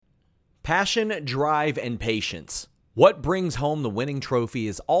Passion, drive, and patience. What brings home the winning trophy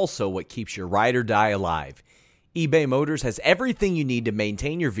is also what keeps your ride or die alive. eBay Motors has everything you need to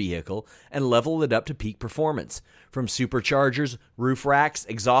maintain your vehicle and level it up to peak performance. From superchargers, roof racks,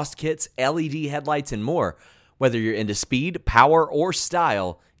 exhaust kits, LED headlights, and more. Whether you're into speed, power, or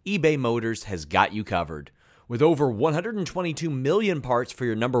style, eBay Motors has got you covered. With over 122 million parts for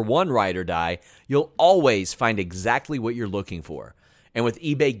your number one ride or die, you'll always find exactly what you're looking for. And with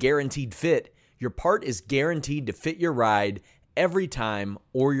eBay Guaranteed Fit, your part is guaranteed to fit your ride every time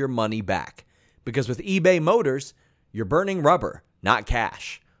or your money back. Because with eBay Motors, you're burning rubber, not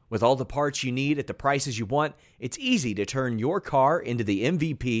cash. With all the parts you need at the prices you want, it's easy to turn your car into the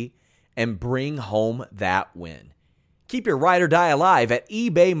MVP and bring home that win. Keep your ride or die alive at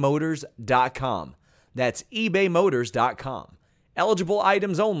ebaymotors.com. That's ebaymotors.com. Eligible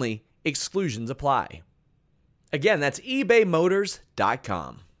items only. Exclusions apply. Again, that's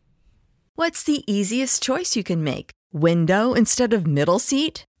ebaymotors.com. What's the easiest choice you can make? Window instead of middle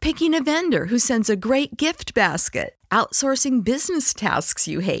seat? Picking a vendor who sends a great gift basket? Outsourcing business tasks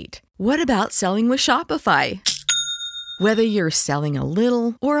you hate? What about selling with Shopify? Whether you're selling a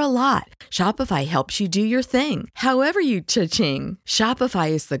little or a lot, Shopify helps you do your thing, however you cha-ching. Shopify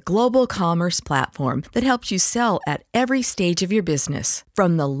is the global commerce platform that helps you sell at every stage of your business.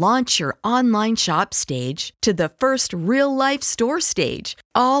 From the launch your online shop stage to the first real-life store stage,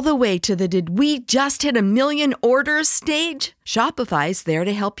 all the way to the did we just hit a million orders stage. Shopify's there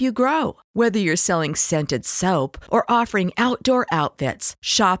to help you grow. Whether you're selling scented soap or offering outdoor outfits,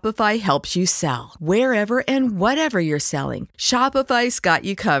 Shopify helps you sell. Wherever and whatever you're selling, Shopify's got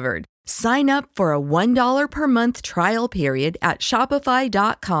you covered. Sign up for a $1 per month trial period at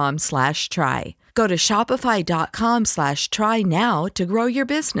shopify.com/try. Go to shopify.com/try now to grow your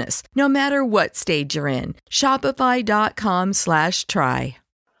business, no matter what stage you're in. Shopify.com/try.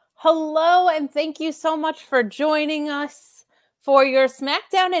 Hello, and thank you so much for joining us for your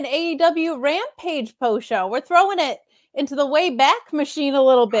Smackdown and AEW Rampage post-show. We're throwing it into the way back machine a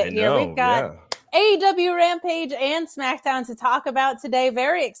little bit here. We've got AEW Rampage and Smackdown to talk about today.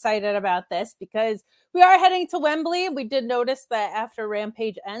 Very excited about this because we are heading to Wembley. We did notice that after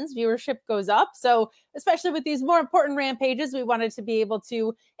Rampage ends, viewership goes up. So especially with these more important Rampages, we wanted to be able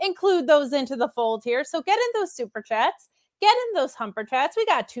to include those into the fold here. So get in those super chats, get in those humper chats. We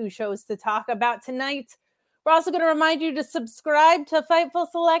got 2 shows to talk about tonight. We're also going to remind you to subscribe to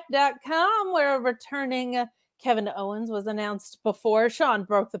FightfulSelect.com, where a returning Kevin Owens was announced before. Sean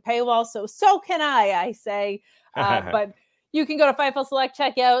broke the paywall, so can I say. But you can go to Fightful Select,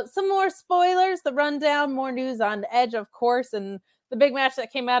 check out some more spoilers, the rundown, more news on Edge, of course, and the big match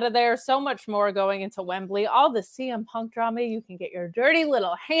that came out of there. So much more going into Wembley. All the CM Punk drama you can get your dirty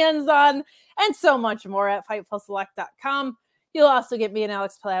little hands on, and so much more at FightfulSelect.com. You'll also get me and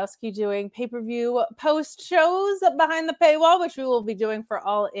Alex Pulowski doing pay-per-view post shows behind the paywall, which we will be doing for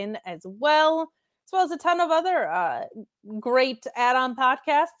All In as well as a ton of other great add-on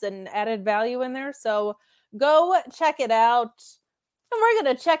podcasts and added value in there. So go check it out. And we're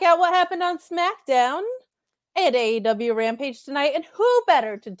going to check out what happened on Smackdown at AEW Rampage tonight. And who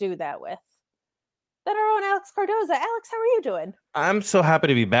better to do that with than our own Alex Cardoza. Alex, how are you doing? I'm so happy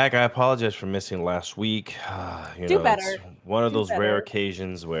to be back. I apologize for missing last week. Do better. It's one of those rare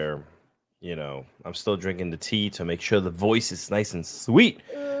occasions where, I'm still drinking the tea to make sure the voice is nice and sweet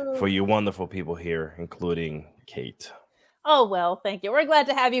for you wonderful people here, including Kate. Oh, well, thank you. We're glad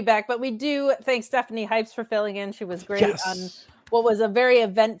to have you back, but we do thank Stephanie Hypes for filling in. She was great on what was a very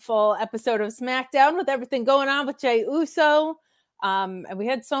eventful episode of SmackDown with everything going on with Jey Uso. And we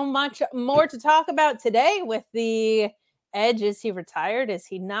had so much more to talk about today with the Edge. Is he retired? Is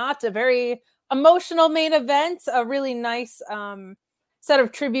he not? A very emotional main event. A really nice set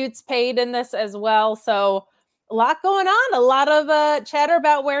of tributes paid in this as well. So a lot going on. A lot of chatter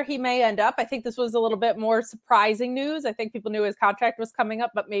about where he may end up. I think this was a little bit more surprising news. I think people knew his contract was coming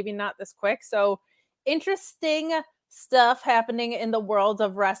up, but maybe not this quick. So interesting stuff happening in the world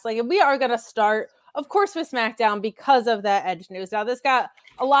of wrestling. And we are going to start, of course, with SmackDown because of that Edge news. Now, this got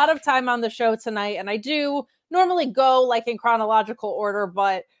a lot of time on the show tonight, and I do normally go like in chronological order,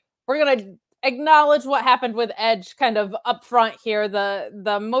 but we're going to acknowledge what happened with Edge kind of up front here, the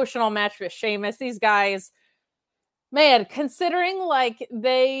emotional match with Sheamus. These guys, man, considering like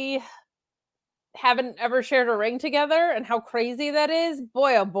they haven't ever shared a ring together and how crazy that is,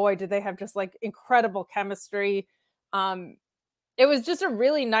 boy, oh boy, did they have just like incredible chemistry. It was just a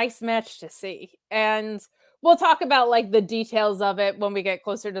really nice match to see. And we'll talk about like the details of it when we get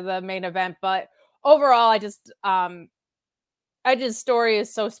closer to the main event. But overall, Edge's story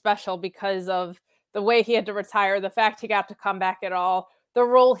is so special because of the way he had to retire, the fact he got to come back at all. the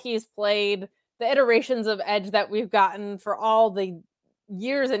role he's played, the iterations of Edge that we've gotten for all the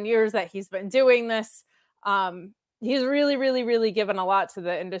years and years that he's been doing this. He's really, really, really given a lot to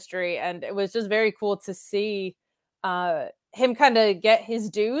the industry, and it was just very cool to see him kind of get his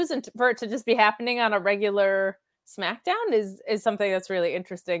dues, and for it to just be happening on a regular SmackDown is something that's really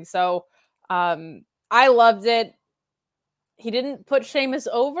interesting. So I loved it. He didn't put Sheamus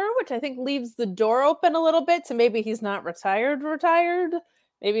over, which I think leaves the door open a little bit to maybe he's not retired.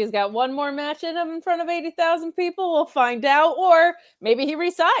 Maybe he's got one more match in him in front of 80,000 people. We'll find out. Or maybe he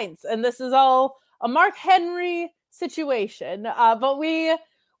resigns and this is all a Mark Henry situation. But we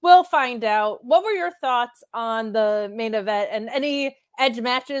will find out. What were your thoughts on the main event and any Edge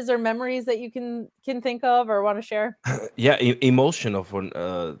matches or memories that you can think of or want to share? Yeah, emotional for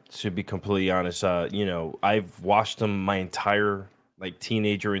to be completely honest. I've watched them my entire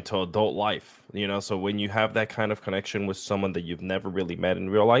teenager into adult life. So when you have that kind of connection with someone that you've never really met in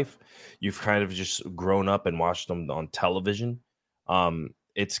real life, you've kind of just grown up and watched them on television.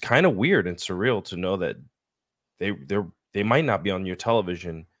 It's kind of weird and surreal to know that they might not be on your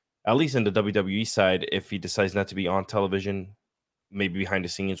television, at least in the WWE side. If he decides not to be on television, maybe behind the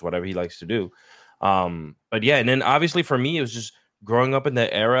scenes, whatever he likes to do. But yeah, and then obviously for me, it was just growing up in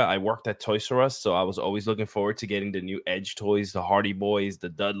that era. I worked at Toys R Us, so I was always looking forward to getting the new Edge toys, the Hardy Boys, the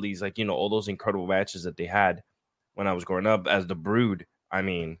Dudleys, all those incredible matches that they had when I was growing up as the Brood. I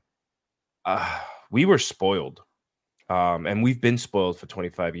mean, we were spoiled, and we've been spoiled for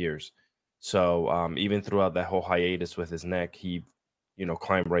 25 years. So even throughout that whole hiatus with his neck, he,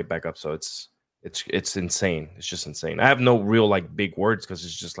 climbed right back up. So it's insane. It's just insane. I have no real big words because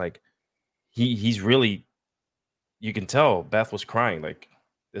it's just he's really, you can tell Beth was crying.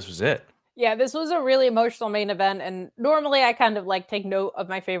 This was it. Yeah, this was a really emotional main event. And normally I kind of take note of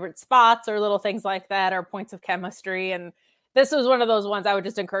my favorite spots or little things like that or points of chemistry. And this was one of those ones I would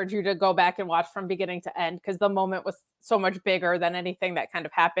just encourage you to go back and watch from beginning to end because the moment was so much bigger than anything that kind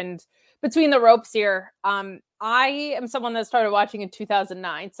of happened between the ropes here. I am someone that started watching in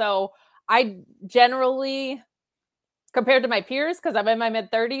 2009. So I generally, compared to my peers, because I'm in my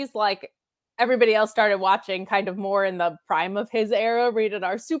mid-30s, everybody else started watching kind of more in the prime of his era, Rated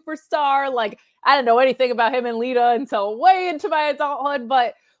R Superstar. I didn't know anything about him and Lita until way into my adulthood.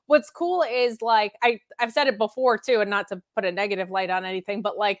 But what's cool is I've said it before too, and not to put a negative light on anything,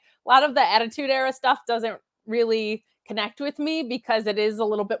 but a lot of the Attitude Era stuff doesn't really connect with me because it is a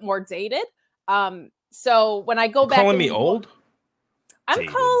little bit more dated. So when I go back, calling me old. I'm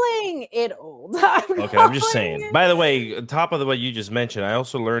calling it old. I'm just saying. By the way, on top of what you just mentioned, I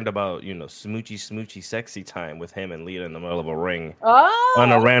also learned about, smoochy sexy time with him and Lita in the middle of a ring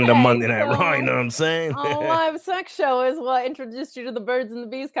on a random Monday Night Raw. You know what I'm saying? A live sex show is what introduced you to the birds and the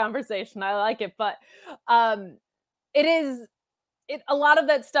bees conversation. I like it, but a lot of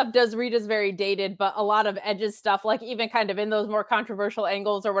that stuff does read as very dated, but a lot of Edge's stuff, even kind of in those more controversial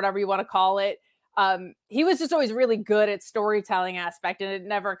angles or whatever you want to call it, he was just always really good at storytelling aspect, and it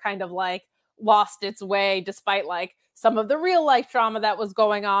never kind of lost its way despite some of the real life trauma that was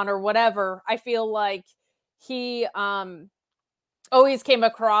going on or whatever. I feel like he always came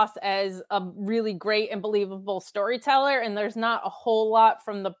across as a really great and believable storyteller, and there's not a whole lot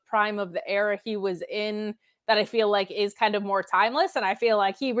from the prime of the era he was in that I feel is kind of more timeless, and I feel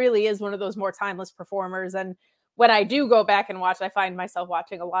like he really is one of those more timeless performers. And when I do go back and watch, I find myself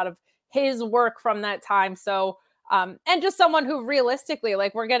watching a lot of his work from that time. So, and just someone who realistically,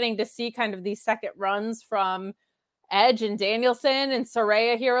 we're getting to see kind of these second runs from Edge and Danielson and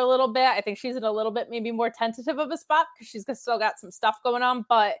Saraya here a little bit. I think she's in a little bit maybe more tentative of a spot because she's still got some stuff going on.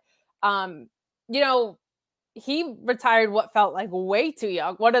 But, he retired what felt like way too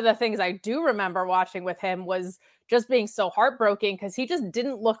young. One of the things I do remember watching with him was just being so heartbroken because he just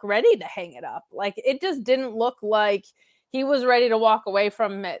didn't look ready to hang it up. It just didn't look like he was ready to walk away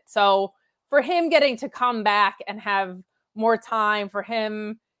from it. So for him getting to come back and have more time, for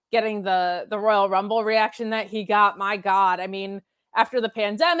him getting the Royal Rumble reaction that he got, my God. I mean, after the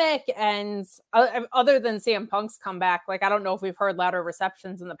pandemic and other than CM Punk's comeback, I don't know if we've heard louder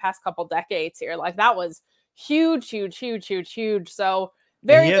receptions in the past couple decades here. That was huge. So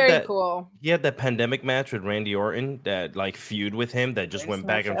very cool. He had that pandemic match with Randy Orton, that feud with him that just went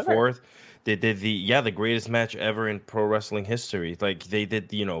back and forth. They did the greatest match ever in pro wrestling history. They did,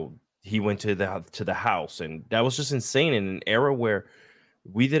 he went to the house, and that was just insane in an era where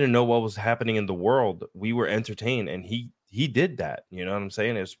we didn't know what was happening in the world. We were entertained, and he did that. You know what I'm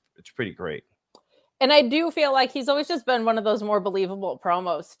saying? It's pretty great. And I do feel like he's always just been one of those more believable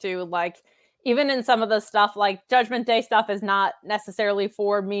promos too. Even in some of the stuff, Judgment Day stuff is not necessarily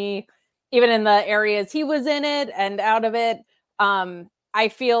for me, even in the areas he was in it and out of it. I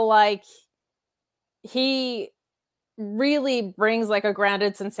feel like he really brings like a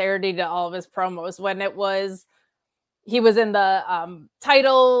grounded sincerity to all of his promos. When he was in the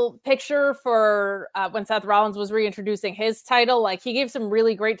title picture for when Seth Rollins was reintroducing his title, like he gave some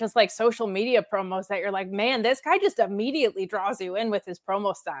really great just like social media promos that you're like, man, this guy just immediately draws you in with his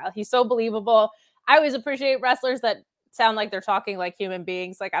promo style. He's so believable. I always appreciate wrestlers that sound like they're talking like human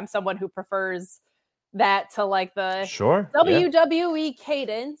beings. Like I'm someone who prefers that to like the WWE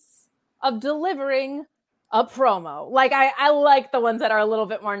cadence of delivering a promo. Like I like the ones that are a little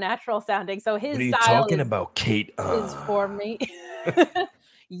bit more natural sounding. So his style about, Kate? Is for me.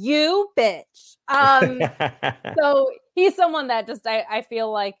 You bitch. So he's someone that just I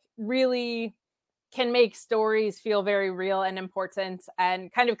feel like really can make stories feel very real and important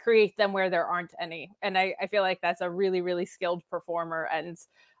and kind of create them where there aren't any. And I feel like that's a really, really skilled performer. And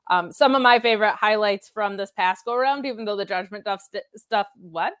some of my favorite highlights from this past go around, even though the Judgment Day stuff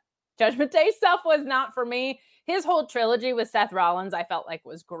was not for me. His whole trilogy with Seth Rollins, I felt like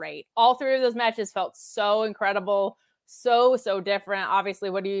was great. All three of those matches felt so incredible, so different. Obviously,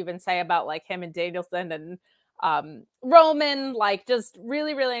 what do you even say about like him and Danielson and Roman? Like just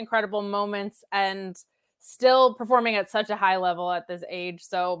really, really incredible moments and still performing at such a high level at this age.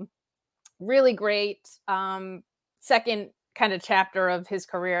 So really great second kind of chapter of his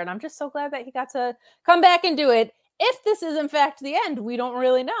career. And I'm just so glad that he got to come back and do it. If this is in fact the end, we don't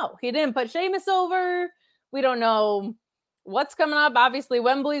really know. He didn't put Sheamus over. We don't know what's coming up. Obviously,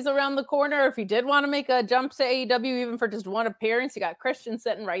 Wembley's around the corner. If he did want to make a jump to AEW, even for just one appearance, you got Christian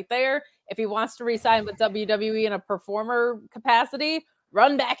sitting right there. If he wants to re-sign with WWE in a performer capacity,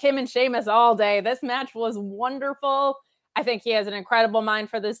 run back him and Sheamus all day. This match was wonderful. I think he has an incredible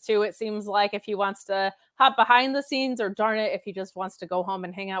mind for this too. It seems like if he wants to hop behind the scenes, or darn it, if he just wants to go home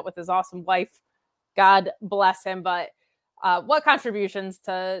and hang out with his awesome wife, God bless him. But what contributions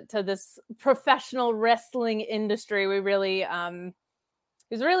to this professional wrestling industry. We really,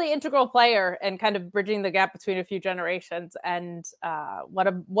 he's a really integral player and kind of bridging the gap between a few generations. And what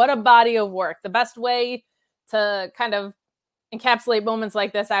a body of work. The best way to kind of encapsulate moments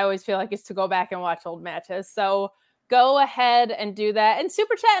like this, I always feel like, is to go back and watch old matches. So go ahead and do that. And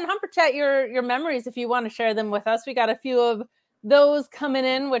Super Chat and Humper Chat your memories if you want to share them with us. We got a few of those coming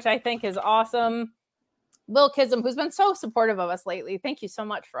in, which I think is awesome. Will Kism, who's been so supportive of us lately. Thank you so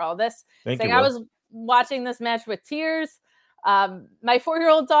much for all this. Thank you, I was watching this match with tears. My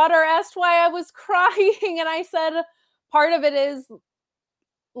 4-year-old daughter asked why I was crying, and I said, part of it is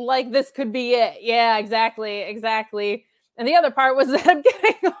like, this could be it. Yeah, exactly. And the other part was that I'm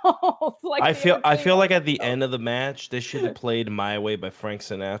getting old. Like I feel like at the end of the match, they should have played "My Way" by Frank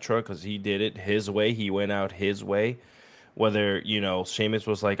Sinatra, because he did it his way. He went out his way. Whether, Sheamus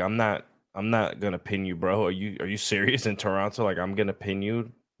was like, I'm not gonna pin you, bro. Are you serious in Toronto? Like, I'm gonna pin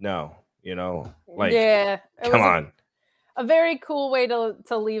you? No, like, yeah, come on. A very cool way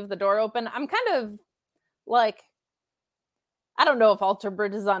to leave the door open. I'm kind of like, I don't know if Alter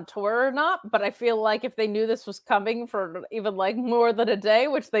Bridge is on tour or not, but I feel like if they knew this was coming for even like more than a day,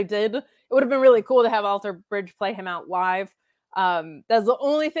 which they did, it would have been really cool to have Alter Bridge play him out live. That's the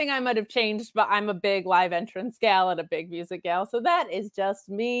only thing I might have changed, but I'm a big live entrance gal and a big music gal, so that is just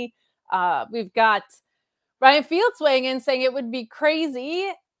me. We've got Ryan Fields weighing in saying it would be crazy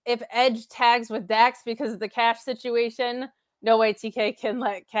if Edge tags with Dax because of the Cash situation. No way TK can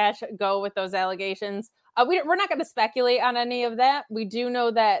let Cash go with those allegations. We're not going to speculate on any of that. We do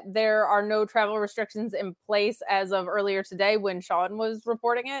know that there are no travel restrictions in place as of earlier today when Sean was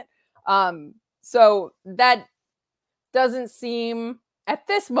reporting it. So that doesn't seem at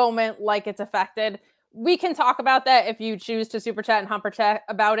this moment like it's affected. We can talk about that if you choose to super chat and humper chat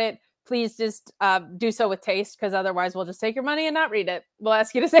about it. Please just do so with taste, because otherwise we'll just take your money and not read it. We'll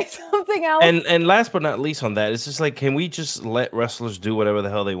ask you to say something else. And last but not least on that, it's just like, can we just let wrestlers do whatever the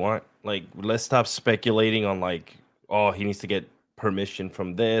hell they want? Like, let's stop speculating on like, oh, he needs to get permission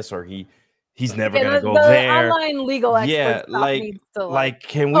from this, or he's never gonna go there. Online legal expert needs to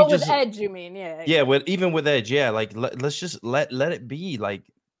can we just with Edge? You mean yeah, with Edge, yeah. Like let's just let it be. Like,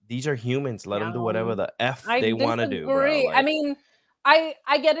 these are humans. Let them do whatever the f they want to do. Bro. Like, I mean, I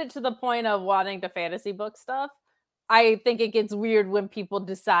get it to the point of wanting to fantasy book stuff. I think it gets weird when people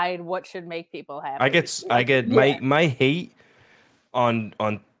decide what should make people happy. I get my hate on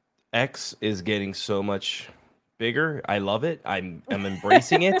X is getting so much bigger. I love it. I'm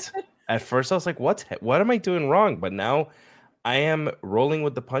embracing it. At first I was like, what am I doing wrong? But now I am rolling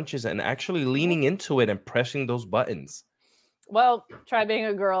with the punches and actually leaning into it and pressing those buttons. Well, try being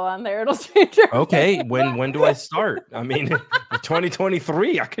a girl on there. It'll change your Okay, when do I start? I mean,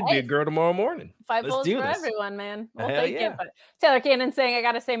 2023, I could be a girl tomorrow morning. 5 Let's votes do for this. everyone, man. We'll Hell take yeah. it. But Taylor Cannon saying, I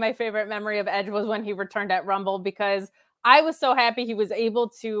got to say my favorite memory of Edge was when he returned at Rumble because I was so happy he was able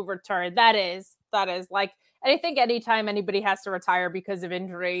to return. That is like, and I think anytime anybody has to retire because of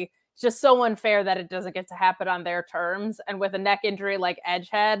injury, it's just so unfair that it doesn't get to happen on their terms. And with a neck injury like Edge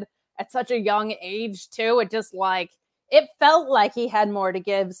had at such a young age too, it just like, it felt like he had more to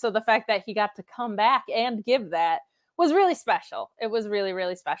give. So the fact that he got to come back and give that was really special. It was really,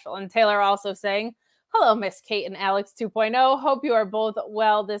 really special. And Taylor also saying, hello, Miss Kate and Alex 2.0. Hope you are both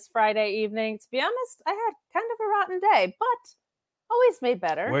well this Friday evening. To be honest, I had kind of a rotten day, but always made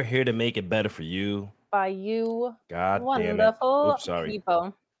better. We're here to make it better for you. By you. God wonderful damn it. Oops, sorry.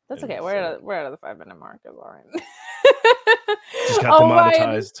 people. That's okay. We're at the 5-minute mark. It's all right. Just got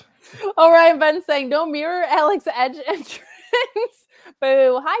demonetized. Ryan Ben saying, no mirror Alex Edge entrance.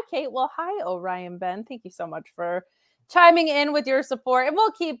 Boo. Hi, Kate. Well, hi, Orion Ben. Thank you so much for chiming in with your support. And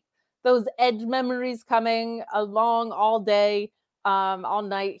we'll keep those Edge memories coming along all day, all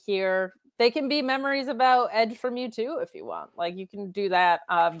night here. They can be memories about Edge from you too, if you want. Like, you can do that.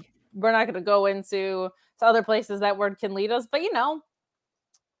 We're not going to go into other places that word can lead us, but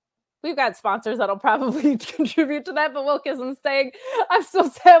we've got sponsors that'll probably contribute to that. But Wilkinson's saying, I'm still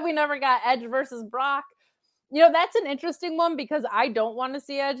sad we never got Edge versus Brock. That's an interesting one because I don't want to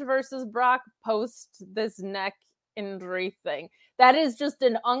see Edge versus Brock post this neck injury thing. That is just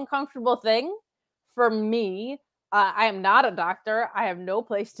an uncomfortable thing for me. I am not a doctor. I have no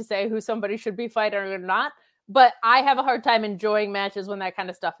place to say who somebody should be fighting or not, but I have a hard time enjoying matches when that kind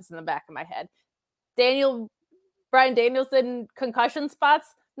of stuff is in the back of my head. Bryan Danielson concussion spots,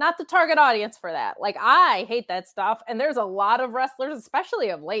 not the target audience for that. Like, I hate that stuff. And there's a lot of wrestlers, especially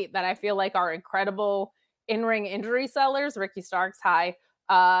of late, that I feel like are incredible in-ring injury sellers. Ricky Starks, high.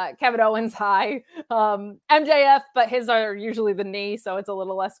 Kevin Owens, high. MJF, but his are usually the knee, so it's a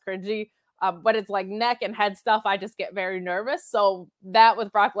little less cringy. But it's like neck and head stuff, I just get very nervous. So that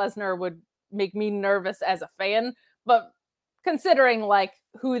with Brock Lesnar would make me nervous as a fan. But considering like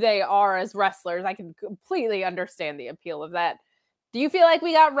who they are as wrestlers, I can completely understand the appeal of that. Do you feel like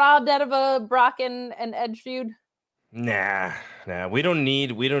we got robbed out of a Brock and Edge feud? Nah. We don't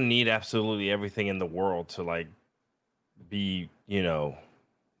need absolutely everything in the world to like be,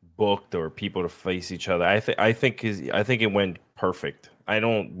 booked or people to face each other. I think it went perfect.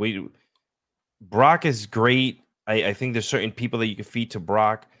 Brock is great. I think there's certain people that you can feed to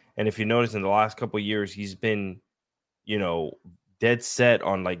Brock. And if you notice in the last couple of years, he's been, dead set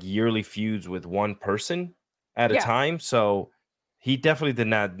on like yearly feuds with one person at a time. So he definitely did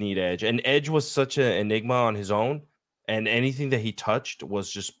not need Edge. And Edge was such an enigma on his own. And anything that he touched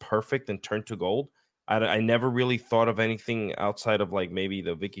was just perfect and turned to gold. I never really thought of anything outside of like maybe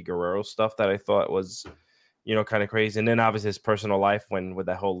the Vicky Guerrero stuff that I thought was, kind of crazy. And then obviously his personal life with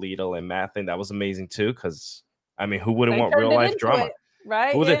that whole Lidl and Matt thing, that was amazing too. Because I mean, who wouldn't want real life drama?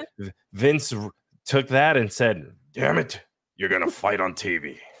 Right? Vince took that and said, "Damn it, you're gonna fight on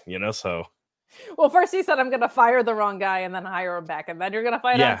TV." So. Well, first he said, "I'm gonna fire the wrong guy and then hire him back, and then you're gonna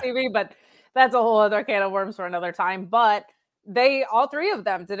fight on TV." But that's a whole other can of worms for another time. But all three of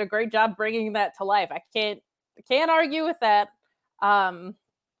them did a great job bringing that to life. I can't argue with that. Arza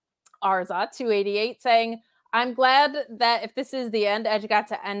 288 saying, I'm glad that if this is the end, Edge got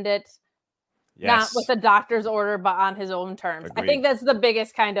to end it not with a doctor's order, but on his own terms. Agreed. I think that's the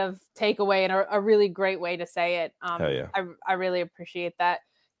biggest kind of takeaway and a really great way to say it. I really appreciate that.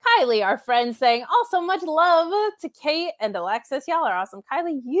 Kylie, our friend, saying, also much love to Kate and Alexis. Y'all are awesome.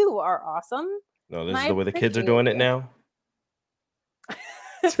 Kylie, you are awesome. No, this is the way the kids are doing it now.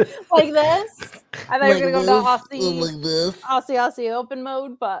 Like this. I thought you were going to go to Aussie open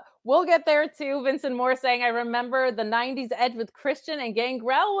mode, but we'll get there too. Vincent Moore saying, I remember the 90s Edge with Christian and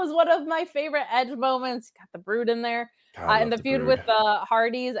Gangrel was one of my favorite Edge moments. Got the Brood in there. And the feud with the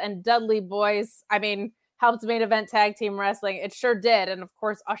Hardys and Dudley Boys, I mean, helped main event tag team wrestling. It sure did. And of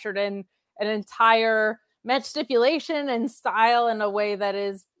course, ushered in an entire match stipulation and style in a way that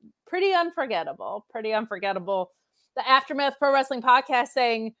is pretty unforgettable. The Aftermath Pro Wrestling Podcast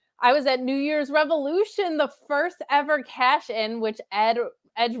saying, I was at New Year's Revolution, the first ever cash in, which Edge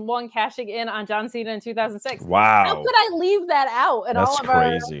won cashing in on John Cena in 2006. Wow. How could I leave that out? And that's all of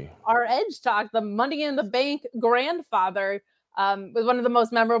crazy. Our Edge talk, the Money in the Bank grandfather was one of the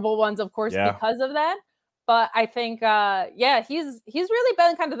most memorable ones, of course, because of that. But I think, he's really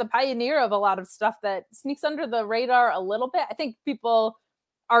been kind of the pioneer of a lot of stuff that sneaks under the radar a little bit. I think people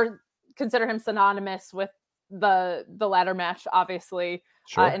consider him synonymous with the ladder match, obviously,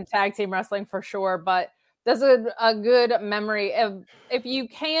 in tag team wrestling for sure. But That's a good memory. If you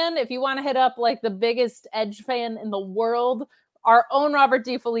want to hit up like the biggest Edge fan in the world, our own Robert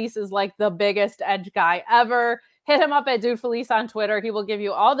DeFelice is like the biggest Edge guy ever. Hit him up at Dude Felice on Twitter. He will give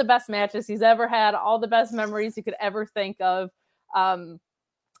you all the best matches he's ever had, all the best memories you could ever think of. And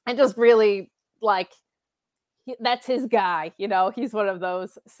just really like, that's his guy, you know, he's one of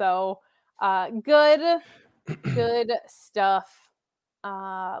those. So good stuff.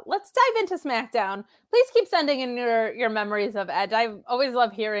 Let's dive into SmackDown. Please keep sending in your memories of Edge. I always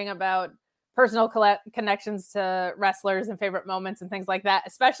love hearing about personal connections to wrestlers and favorite moments and things like that,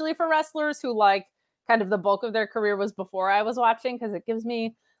 especially for wrestlers who like kind of the bulk of their career was before I was watching, because it gives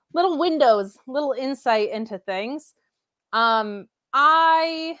me little windows, little insight into things.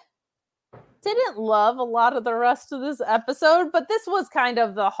 I didn't love a lot of the rest of this episode, but this was kind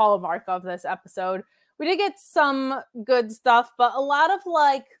of the hallmark of this episode. We did get some good stuff, but a lot of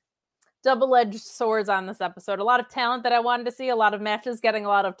like double-edged swords on this episode. A lot of talent that I wanted to see, a lot of matches getting a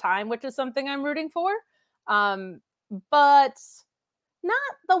lot of time, which is something I'm rooting for. But not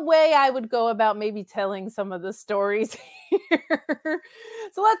the way I would go about maybe telling some of the stories here.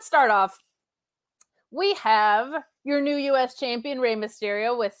 So let's start off. We have your new U.S. champion, Rey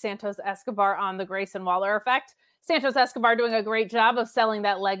Mysterio, with Santos Escobar on the Grayson Waller effect. Santos Escobar doing a great job of selling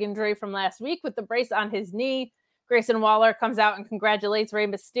that leg injury from last week with the brace on his knee. Grayson Waller comes out and congratulates Rey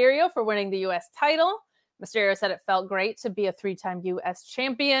Mysterio for winning the U.S. title. Mysterio said it felt great to be a 3-time U.S.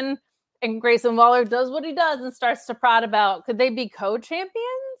 champion. And Grayson Waller does what he does and starts to prod about, could they be co-champions?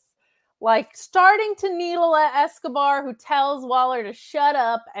 Like starting to needle at Escobar, who tells Waller to shut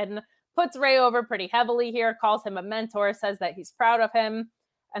up and puts Rey over pretty heavily here, calls him a mentor, says that he's proud of him.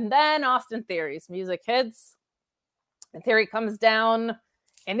 And then Austin Theory's music hits. And Theory comes down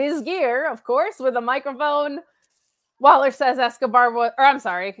in his gear, of course, with a microphone. Waller says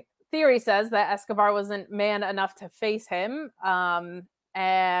Theory says that Escobar wasn't man enough to face him.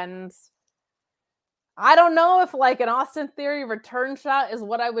 And I don't know if like an Austin Theory return shot is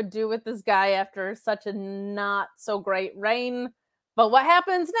what I would do with this guy after such a not so great reign. But what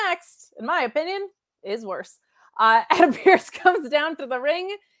happens next, in my opinion, is worse. Adam Pearce comes down to the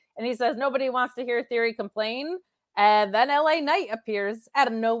ring and he says nobody wants to hear Theory complain. And then LA Knight appears out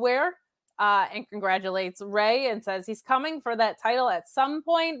of nowhere and congratulates Rey and says he's coming for that title at some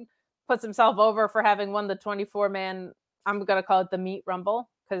point. Puts himself over for having won the 24-man, I'm going to call it the Meat Rumble,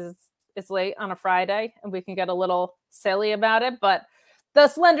 because it's late on a Friday and we can get a little silly about it. But the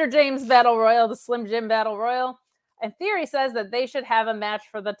Slender James Battle Royal, the Slim Jim Battle Royal. And Theory says that they should have a match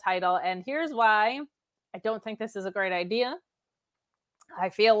for the title. And here's why I don't think this is a great idea. I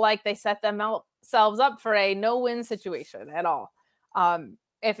feel like they set themselves up for a no-win situation at all.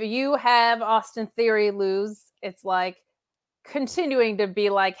 If you have Austin Theory lose, it's like continuing to be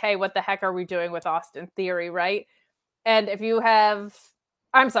like, hey, what the heck are we doing with Austin Theory, right? And if you have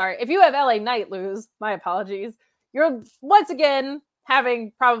LA Knight lose, my apologies, you're once again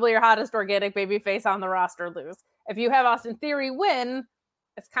having probably your hottest organic babyface on the roster lose. If you have Austin Theory win,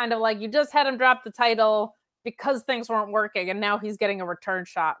 it's kind of like you just had him drop the title because things weren't working and now he's getting a return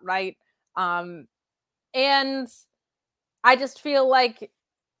shot, right? And I just feel like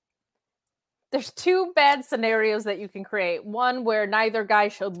there's two bad scenarios that you can create. One where neither guy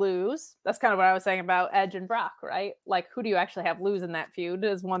should lose. That's kind of what I was saying about Edge and Brock, right? Like, who do you actually have lose in that feud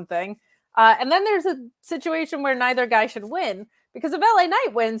is one thing. And then there's a situation where neither guy should win. Because if LA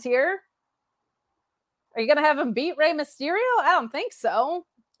Knight wins here, are you going to have him beat Rey Mysterio? I don't think so.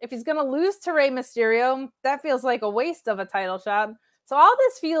 If he's going to lose to Rey Mysterio, that feels like a waste of a title shot. So all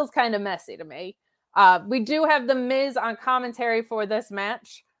this feels kind of messy to me. We do have The Miz on commentary for this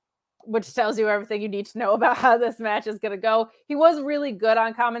match, which tells you everything you need to know about how this match is going to go. He was really good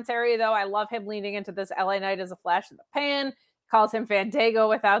on commentary, though. I love him leading into this. LA Knight as a flash in the pan. Calls him Fandango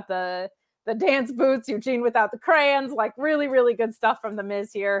without the dance boots, Eugene without the crayons. Like, really, really good stuff from The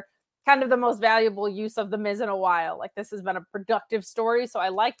Miz here. Kind of the most valuable use of The Miz in a while. Like, this has been a productive story, so I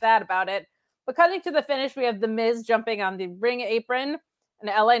like that about it. But cutting to the finish, we have The Miz jumping on the ring apron and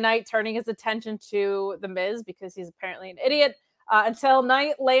LA Knight turning his attention to The Miz because he's apparently an idiot. Until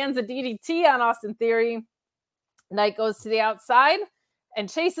Knight lands a DDT on Austin Theory. Knight goes to the outside and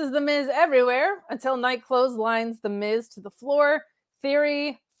chases The Miz everywhere until Knight clotheslines The Miz to the floor.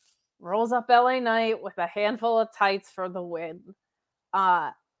 Theory rolls up LA Knight with a handful of tights for the win.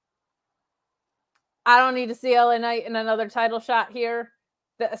 I don't need to see LA Knight in another title shot here,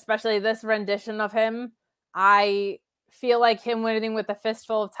 especially this rendition of him. I feel like him winning with a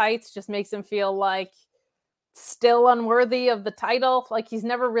fistful of tights just makes him feel like still unworthy of the title. Like, he's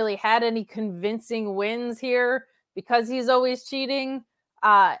never really had any convincing wins here because he's always cheating.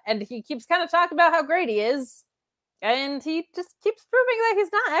 And he keeps kind of talking about how great he is. And he just keeps proving that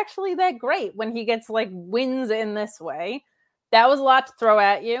he's not actually that great when he gets like wins in this way. That was a lot to throw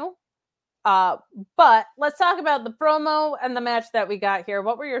at you. But let's talk about the promo and the match that we got here.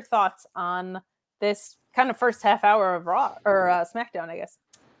 What were your thoughts on this kind of first half hour of Raw or SmackDown, I guess?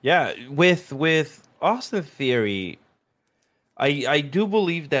 Yeah, with Austin Theory, I do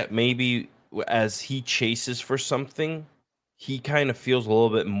believe that maybe as he chases for something, he kind of feels a little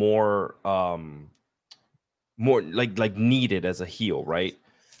bit more more like needed as a heel, right?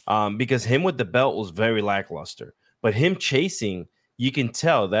 Because him with the belt was very lackluster, but him chasing, you can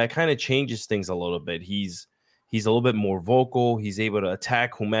tell that kind of changes things a little bit. He's a little bit more vocal. He's able to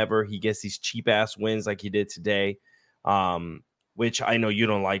attack whomever. He gets these cheap ass wins like he did today, which I know you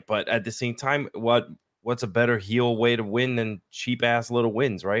don't like, but at the same time, what's a better heel way to win than cheap ass little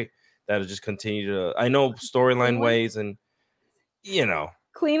wins, right? That'll just continue to. I know storyline ways, and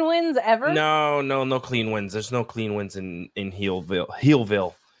Clean wins ever? No clean wins. There's no clean wins in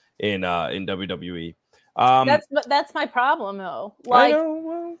Heelville in WWE. That's my problem though. Like, I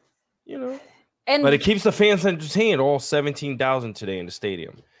know, well, but it keeps the fans entertained. All 17,000 today in the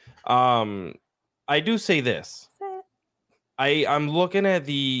stadium. I do say this. I'm looking at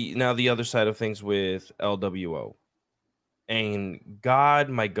the other side of things with LWO, and God,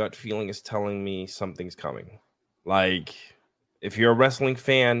 my gut feeling is telling me something's coming. Like, if you're a wrestling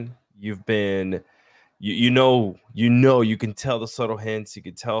fan, you've been, you can tell the subtle hints. You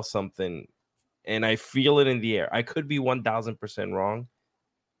can tell something, and I feel it in the air. I could be 1,000% wrong,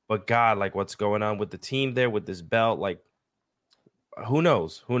 but God, like, what's going on with the team there with this belt? Like, who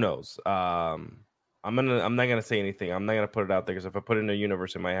knows? I'm not gonna say anything. I'm not gonna put it out there because if I put it in the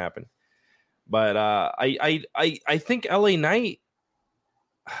universe, it might happen. But I think LA Knight,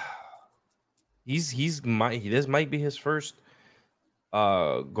 this might be his first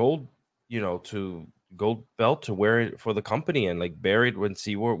gold belt to wear it for the company and like bear it and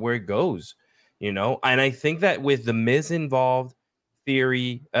see where it goes, and I think that with the Miz involved,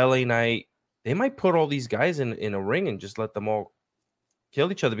 Theory, LA Knight, they might put all these guys in a ring and just let them all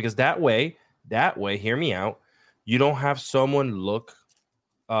kill each other, because that way, hear me out, you don't have someone look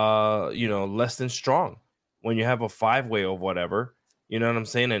less than strong when you have a 5-way or whatever, you know what I'm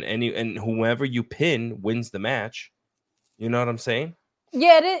saying, and whoever you pin wins the match, you know what I'm saying.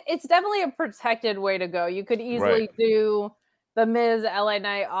 Yeah, it's definitely a protected way to go. You could easily do the Miz, LA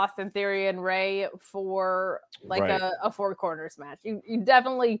Knight, Austin Theory, and Ray for like a 4 corners match. You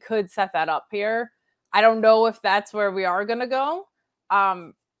definitely could set that up here. I don't know if that's where we are going to go.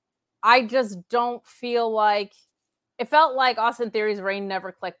 I just don't feel like it felt like Austin Theory's reign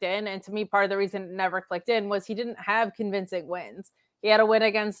never clicked in. And to me, part of the reason it never clicked in was he didn't have convincing wins. He had a win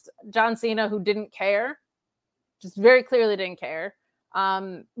against John Cena, who didn't care, just very clearly didn't care.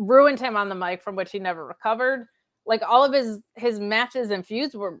 Ruined him on the mic, from which he never recovered. Like, all of his matches and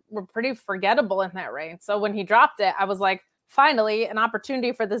feuds were pretty forgettable in that reign. So when he dropped it, I was like, finally, an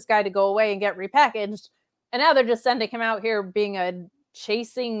opportunity for this guy to go away and get repackaged. And now they're just sending him out here being a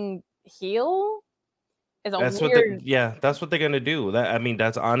chasing heel. That's what they're gonna do. That's what they're gonna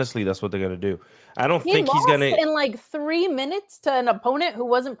do. I don't think he's gonna in like 3 minutes to an opponent who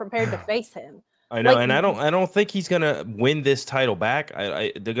wasn't prepared to face him. I know, and I don't think he's gonna win this title back.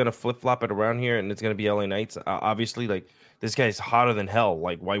 They're gonna flip flop it around here, and it's gonna be LA Knights. Obviously, like, this guy's hotter than hell.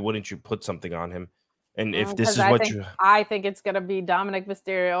 Like, why wouldn't you put something on him? And if this is I think it's gonna be Dominic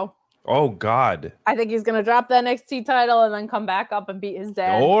Mysterio. Oh God! I think he's gonna drop the NXT title and then come back up and beat his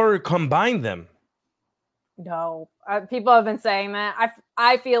dad, or combine them. No, people have been saying that.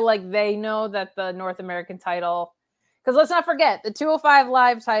 I feel like they know that the North American title, because let's not forget, the 205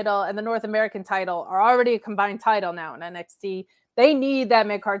 Live title and the North American title are already a combined title now in NXT. They need that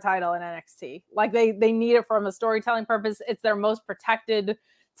mid-card title in NXT. Like, they need it from a storytelling purpose. It's their most protected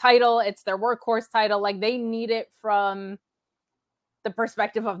title. It's their workhorse title. Like, they need it from the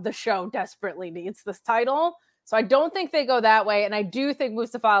perspective of the show desperately needs this title. So I don't think they go that way. And I do think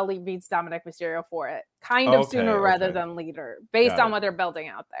Mustafa Ali beats Dominic Mysterio for it. Kind of sooner rather than later, based on what they're building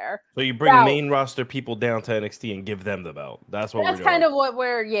out there. So you bring main roster people down to NXT and give them the belt. That's kind of what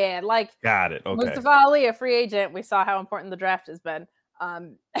we're, got it. Okay. Mustafa Ali, a free agent. We saw how important the draft has been.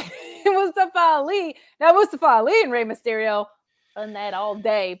 Mustafa Ali and Rey Mysterio on that all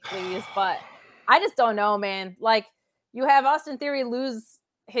day, please. But I just don't know, man. Like, you have Austin Theory lose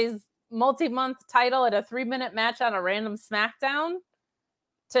his multi-month title at a 3-minute match on a random SmackDown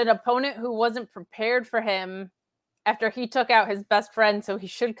to an opponent who wasn't prepared for him after he took out his best friend, so he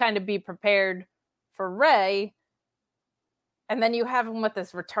should kind of be prepared for Ray. And then you have him with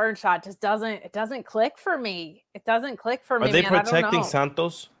this return shot. It doesn't click for me. It doesn't click for me. Are they man. protecting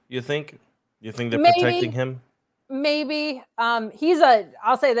Santos? You think they're Maybe, protecting him? Maybe.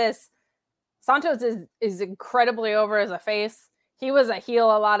 I'll say this. Santos is incredibly over as a face. He was a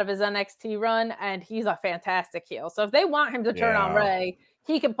heel a lot of his NXT run, and he's a fantastic heel. So if they want him to turn on Rey,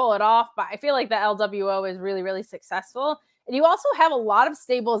 he can pull it off. But I feel like the LWO is really, really successful. And you also have a lot of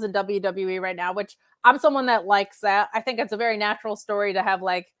stables in WWE right now, which I'm someone that likes that. I think it's a very natural story to have,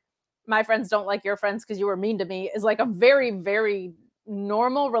 like, my friends don't like your friends because you were mean to me, is like a very, very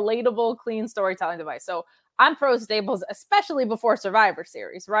normal, relatable, clean storytelling device. So I'm pro stables, especially before Survivor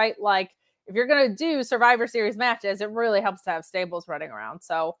Series, right? Like, if you're going to do Survivor Series matches, it really helps to have stables running around.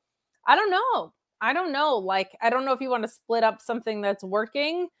 So I don't know. Like, I don't know if you want to split up something that's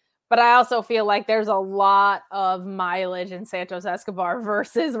working, but I also feel like there's a lot of mileage in Santos Escobar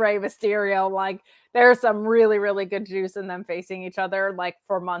versus Rey Mysterio. Like, there's some really, really good juice in them facing each other, like,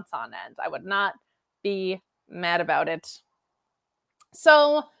 for months on end. I would not be mad about it.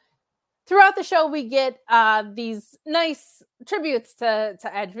 So throughout the show, we get these nice tributes to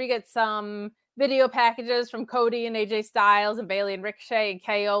Edge. We get some video packages from Cody and AJ Styles and Bayley and Ricochet and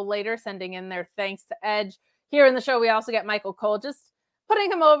KO later, sending in their thanks to Edge. Here in the show, we also get Michael Cole just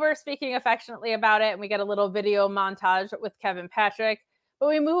putting him over, speaking affectionately about it. And we get a little video montage with Kevin Patrick. But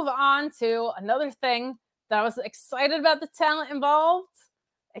we move on to another thing that I was excited about the talent involved.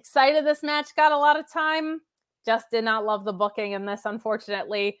 Excited this match got a lot of time. Just did not love the booking in this,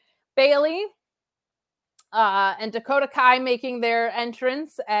 unfortunately. Bayley and Dakota Kai making their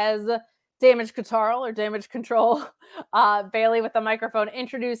entrance as Damage Control. Bayley with the microphone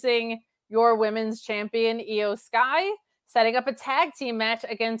introducing your women's champion, Io Sky, setting up a tag team match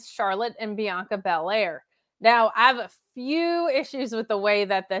against Charlotte and Bianca Belair. Now, I have a few issues with the way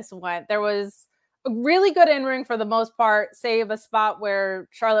that this went. There was a really good in-ring for the most part, save a spot where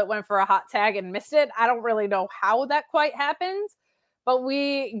Charlotte went for a hot tag and missed it. I don't really know how that quite happened, but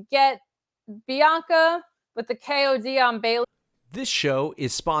we get Bianca with the KOD on Bayley. This show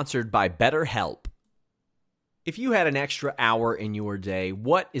is sponsored by BetterHelp. If you had an extra hour in your day,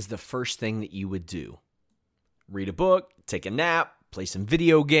 what is the first thing that you would do? Read a book, take a nap, play some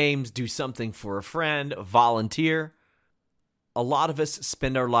video games, do something for a friend, volunteer. A lot of us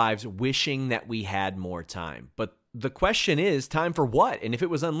spend our lives wishing that we had more time. But the question is, time for what? And if it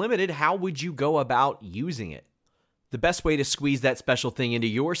was unlimited, how would you go about using it? The best way to squeeze that special thing into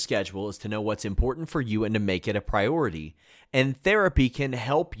your schedule is to know what's important for you and to make it a priority. And therapy can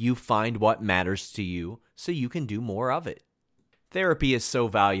help you find what matters to you so you can do more of it. Therapy is so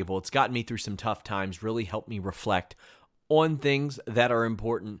valuable. It's gotten me through some tough times, really helped me reflect on things that are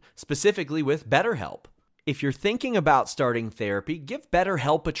important, specifically with BetterHelp. If you're thinking about starting therapy, give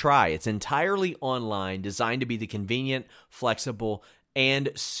BetterHelp a try. It's entirely online, designed to be the convenient, flexible, and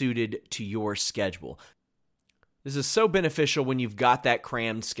suited to your schedule. This is so beneficial when you've got that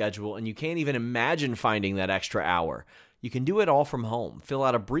crammed schedule and you can't even imagine finding that extra hour. You can do it all from home. Fill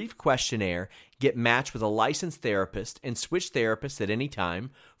out a brief questionnaire, get matched with a licensed therapist, and switch therapists at any time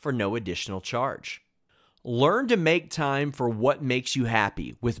for no additional charge. Learn to make time for what makes you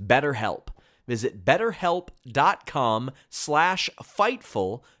happy with BetterHelp. Visit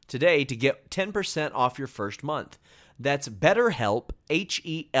BetterHelp.com/Fightful today to get 10% off your first month. That's BetterHelp,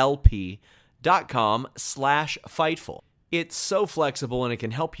 HELP.com/Fightful. It's so flexible and it can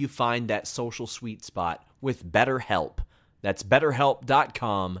help you find that social sweet spot with BetterHelp. That's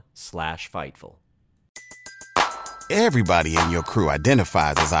BetterHelp.com/Fightful. Everybody in your crew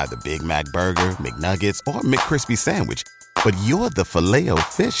identifies as either Big Mac Burger, McNuggets, or McCrispy Sandwich. But you're the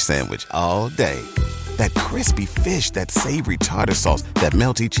Filet-O-Fish Sandwich all day. That crispy fish, that savory tartar sauce, that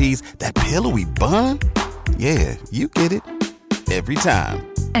melty cheese, that pillowy bun. Yeah, you get it. Every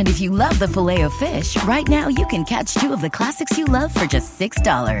time. And if you love the Filet-O-Fish, right now you can catch two of the classics you love for just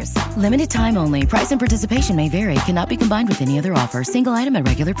 $6. Limited time only. Price and participation may vary. Cannot be combined with any other offer. Single item at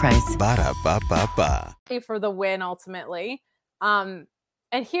regular price. Ba-da-ba-ba-ba. For the win, ultimately. And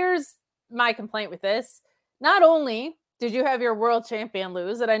here's my complaint with this. Not only did you have your world champion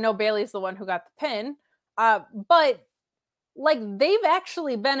lose, and I know Bayley's the one who got the pin, but like they've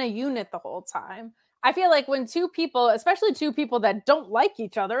actually been a unit the whole time. I feel like when two people, especially two people that don't like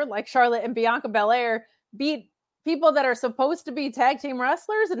each other, like Charlotte and Bianca Belair, beat people that are supposed to be tag team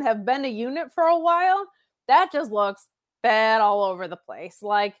wrestlers and have been a unit for a while, that just looks bad all over the place.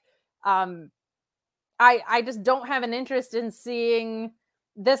 Like, I just don't have an interest in seeing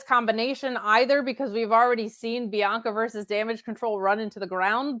this combination either, because we've already seen Bianca versus Damage Control run into the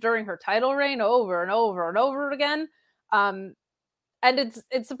ground during her title reign over and over and over again. And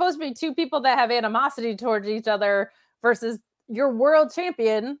it's supposed to be two people that have animosity towards each other versus, your world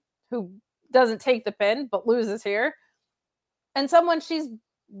champion who doesn't take the pin but loses here, and someone she's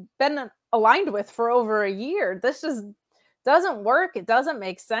been aligned with for over a year. This just doesn't work. It doesn't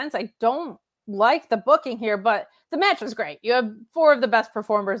make sense. I don't like the booking here, but the match was great. You have 4 of the best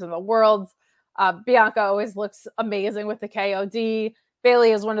performers in the world. Bianca always looks amazing with the KOD.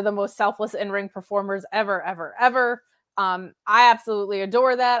 Bayley is one of the most selfless in-ring performers ever, ever, ever. I absolutely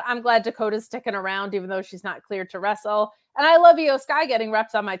adore that. I'm glad Dakota's sticking around, even though she's not cleared to wrestle. And I love Io Sky getting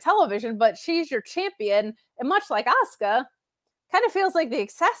reps on my television, but she's your champion. And much like Asuka, kind of feels like the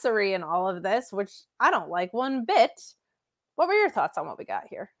accessory in all of this, which I don't like one bit. What were your thoughts on what we got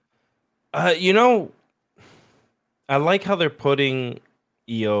here? I like how they're putting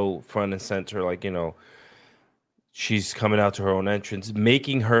Io front and center, like, she's coming out to her own entrance,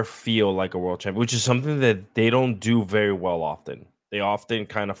 making her feel like a world champion, which is something that they don't do very well often. They often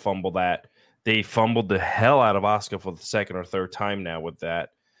kind of fumble that. They fumbled the hell out of Asuka for the second or third time now with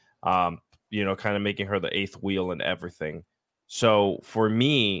that, kind of making her the 8th wheel and everything. So for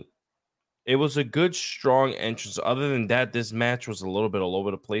me, it was a good, strong entrance. Other than that, this match was a little bit all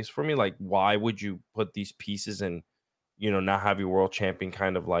over the place for me. Like, why would you put these pieces and, not have your world champion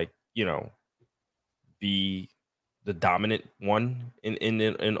kind of like, be the dominant one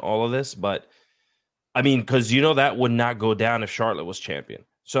in all of this? But I mean, because that would not go down if Charlotte was champion.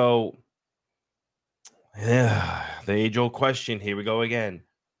 So yeah, the age-old question. Here we go again.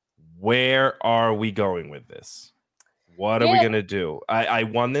 Where are we going with this? What are we gonna do? I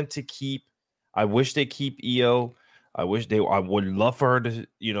want them to keep. I wish they keep Io. I would love for her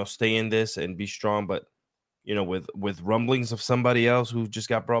to stay in this and be strong. But with rumblings of somebody else who just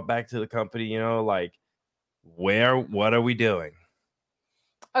got brought back to the company, like what are we doing?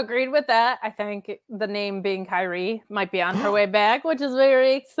 Agreed with that. I think the name being Kyrie might be on her way back, which is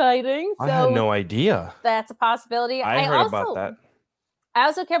very exciting. So I had no idea. That's a possibility. I heard about that. I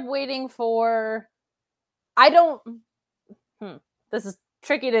also kept waiting for. This is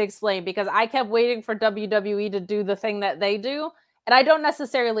tricky to explain because I kept waiting for WWE to do the thing that they do, and I don't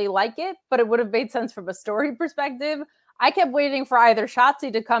necessarily like it, but it would have made sense from a story perspective. I kept waiting for either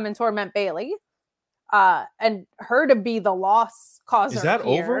Shotzi to come and torment Bayley, and her to be the loss causer. Is that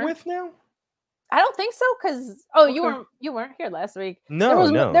here. over with now? I don't think so, because you weren't here last week. No,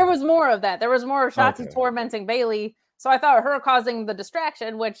 there was more of that. There was more of Shotzi tormenting Bayley, so I thought her causing the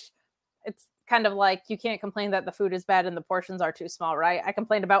distraction, which it's kind of like you can't complain that the food is bad and the portions are too small, right? I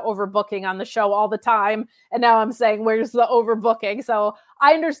complained about overbooking on the show all the time, and now I'm saying where's the overbooking? So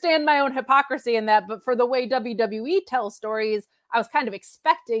I understand my own hypocrisy in that, but for the way WWE tells stories, I was kind of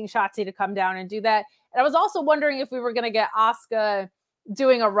expecting Shotzi to come down and do that. And I was also wondering if we were going to get Asuka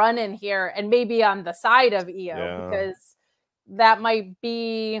doing a run in here and maybe on the side of Io, because that might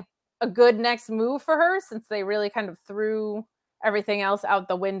be a good next move for her since they really kind of threw everything else out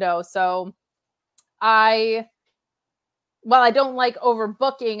the window. So while I don't like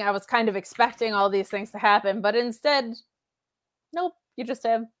overbooking, I was kind of expecting all these things to happen, but instead, nope, you just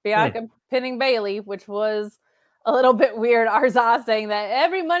have Bianca pinning Bayley, which was a little bit weird. Arzaz saying that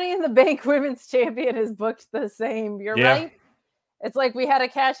every Money in the Bank women's champion is booked the same. You're right. It's like we had a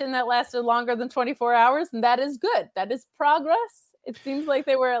cash in that lasted longer than 24 hours, and that is good. That is progress. It seems like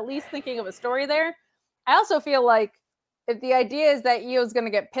they were at least thinking of a story there. I also feel like if the idea is that Io's going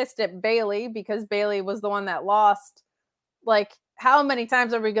to get pissed at Bayley because Bayley was the one that lost, like, how many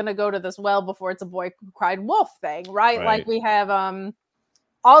times are we going to go to this well before it's a boy who cried wolf thing, right? Like we have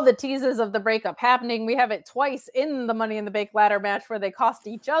all the teases of the breakup happening. We have it twice in the Money in the Bank ladder match where they cost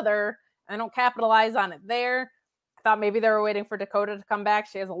each other and don't capitalize on it there. I thought maybe they were waiting for Dakota to come back.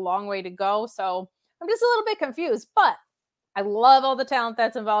 She has a long way to go. So I'm just a little bit confused, but I love all the talent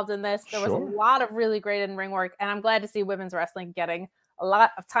that's involved in this. There was a lot of really great in-ring work, and I'm glad to see women's wrestling getting a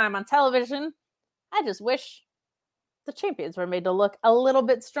lot of time on television. I just wish the champions were made to look a little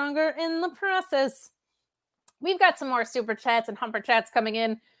bit stronger in the process. We've got some more super chats and humper chats coming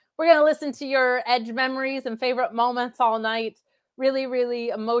in. We're going to listen to your Edge memories and favorite moments all night. Really, really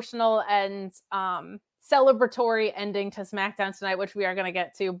emotional and celebratory ending to SmackDown tonight, which we are going to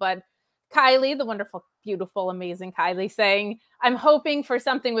get to. But Kylie, the wonderful, beautiful, amazing Kylie saying, I'm hoping for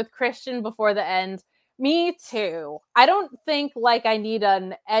something with Christian before the end. Me too. I don't think like I need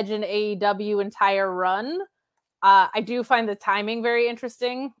an Edge and AEW entire run. I do find the timing very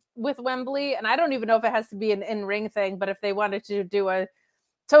interesting with Wembley, and I don't even know if it has to be an in-ring thing, but if they wanted to do a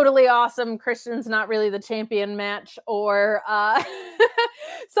totally awesome Christian's not really the champion match or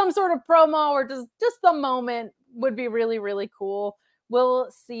some sort of promo or just the moment would be really, really cool.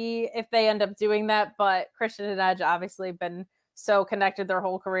 We'll see if they end up doing that, but Christian and Edge obviously been so connected their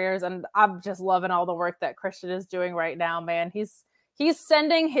whole careers. And I'm just loving all the work that Christian is doing right now, man. He's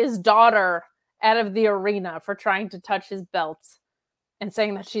sending his daughter out of the arena for trying to touch his belt and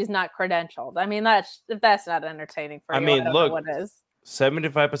saying that she's not credentialed. I mean, if that's not entertaining for you, I don't know what is.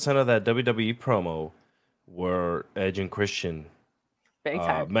 75% of that WWE promo were Edge and Christian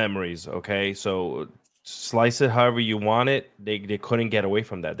memories. Okay, so slice it however you want it. They couldn't get away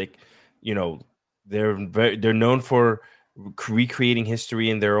from that. They're known for recreating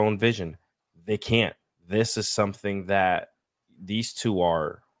history in their own vision. They can't. This is something that these two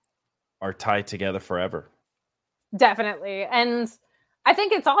are tied together forever. Definitely. And I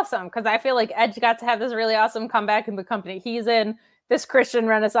think it's awesome because I feel like Edge got to have this really awesome comeback in the company he's in. This Christian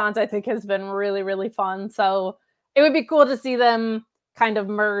renaissance, I think, has been really, really fun. So it would be cool to see them kind of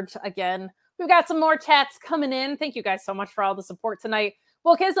merge again. We've got some more chats coming in. Thank you guys so much for all the support tonight.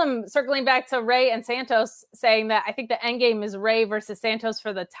 Will Kism circling back to Rey and Santos, saying that I think the end game is Rey versus Santos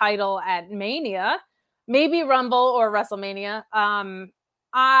for the title at Mania, maybe Rumble or WrestleMania.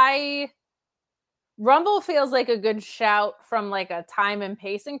 Rumble feels like a good shout from like a time and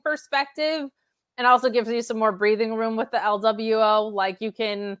pacing perspective, and also gives you some more breathing room with the LWO. Like you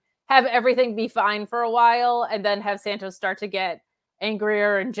can have everything be fine for a while and then have Santos start to get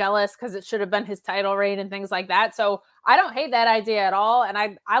angrier and jealous because it should have been his title reign and things like that. So I don't hate that idea at all. And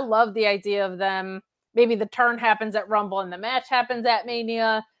I love the idea of them. Maybe the turn happens at Rumble and the match happens at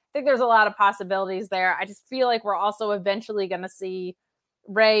Mania. I think there's a lot of possibilities there. I just feel like we're also eventually going to see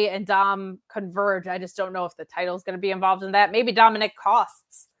Rey and Dom converge. I just don't know if the title is going to be involved in that. Maybe Dominic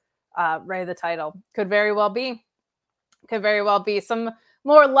costs Rey the title. Could very well be. Some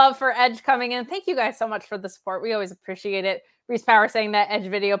more love for Edge coming in. Thank you guys so much for the support. We always appreciate it. Reese Power saying that Edge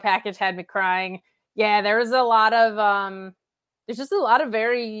video package had me crying. Yeah, there's a lot of there's just a lot of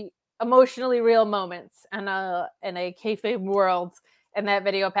very emotionally real moments in a kayfabe world in that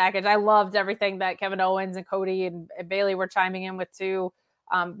video package. I loved everything that Kevin Owens and Cody and Bayley were chiming in with too.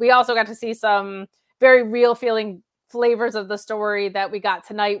 We also got to see some very real feeling flavors of the story that we got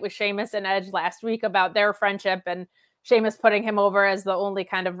tonight with Sheamus and Edge last week about their friendship, and Sheamus putting him over as the only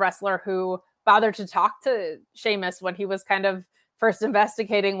kind of wrestler who bothered to talk to Sheamus when he was kind of first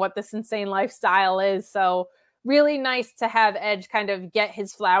investigating what this insane lifestyle is. So really nice to have Edge kind of get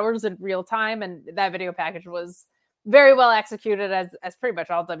his flowers in real time. And that video package was very well executed, as pretty much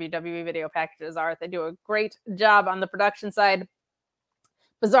all WWE video packages are. They do a great job on the production side.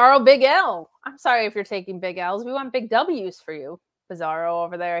 Bizarro Big L. I'm sorry if you're taking big L's. We want big W's for you, Bizarro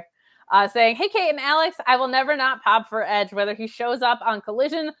over there. Saying, hey, Kate and Alex, I will never not pop for Edge, whether he shows up on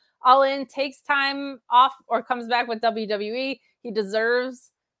Collision, All In, takes time off, or comes back with WWE. He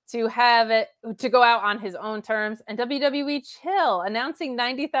deserves to have it, to go out on his own terms. And WWE chill. Announcing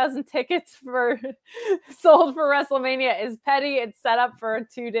 90,000 tickets sold for WrestleMania is petty. It's set up for a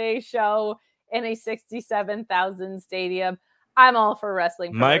 2-day show in a 67,000 stadium. I'm all for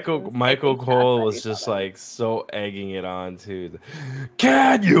wrestling. Michael Cole was just like so egging it on too.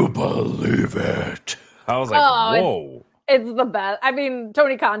 Can you believe it? I was like, whoa. It's the best. I mean,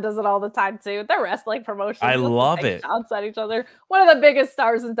 Tony Khan does it all the time too. They're wrestling promotions. I love it. Shots at each other. One of the biggest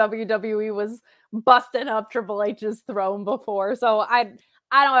stars in WWE was busting up Triple H's throne before. So I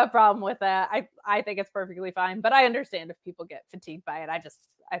don't have a problem with that. I think it's perfectly fine. But I understand if people get fatigued by it. I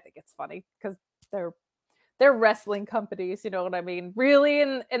think it's funny because they're wrestling companies, you know what I mean? Really,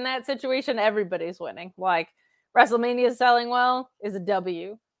 in that situation, everybody's winning. Like, WrestleMania selling well is a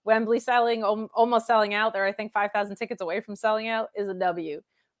W. Wembley almost selling out. They're, I think, 5,000 tickets away from selling out is a W.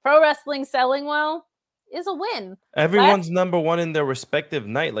 Pro wrestling selling well is a win. Everyone's number one in their respective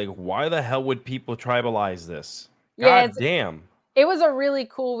night. Like, why the hell would people tribalize this? God damn. It was a really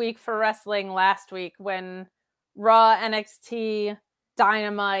cool week for wrestling last week when Raw, NXT,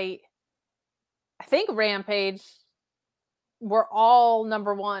 Dynamite, I think Rampage were all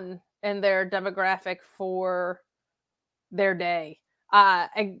number one in their demographic for their day.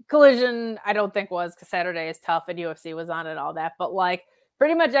 And Collision, I don't think was, because Saturday is tough and UFC was on and all that. But like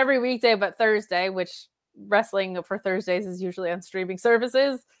pretty much every weekday but Thursday, which wrestling for Thursdays is usually on streaming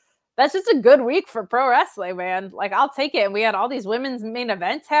services. That's just a good week for pro wrestling, man. Like, I'll take it. And we had all these women's main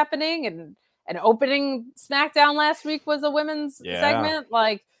events happening, and an opening Smackdown last week was a women's segment.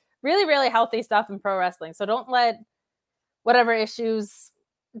 Like, really, really healthy stuff in pro wrestling. So don't let whatever issues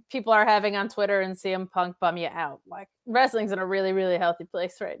people are having on Twitter and CM Punk bum you out. Like, wrestling's in a really, really healthy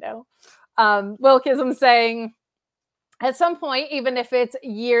place right now. Will Kism saying, at some point, even if it's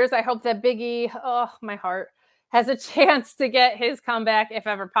years, I hope that Big E, my heart, has a chance to get his comeback if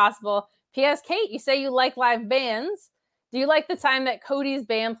ever possible. P.S. Kate, you say you like live bands. Do you like the time that Cody's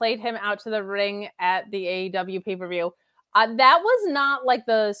band played him out to the ring at the AEW pay-per-view? That was not like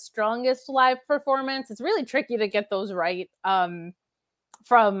the strongest live performance. It's really tricky to get those right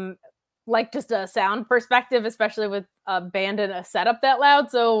from like just a sound perspective, especially with a band and a setup that loud.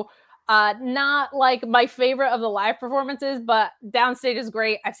 So not like my favorite of the live performances, but Downstate is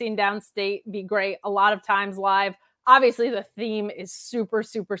great. I've seen Downstate be great a lot of times live. Obviously, the theme is super,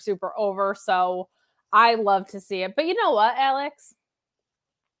 super, super over. So I love to see it. But you know what, Alex?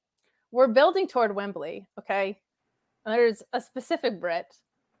 We're building toward Wembley, okay? And there's a specific Brit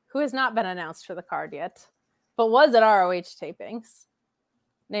who has not been announced for the card yet, but was at ROH tapings,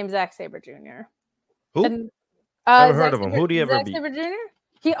 named Zack Sabre Jr. Who? And, Never heard of him. Who do you ever beat? Zack Sabre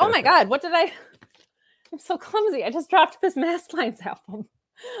Jr.? Oh my God, what did I... I'm so clumsy. I just dropped this Mask Lines album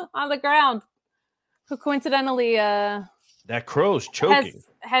on the ground. Who coincidentally... that crow's choking.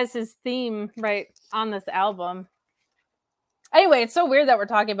 Has his theme right on this album. Anyway, it's so weird that we're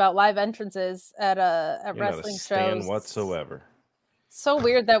talking about live entrances at wrestling shows whatsoever. So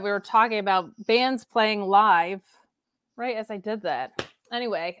weird that we were talking about bands playing live right as I did that.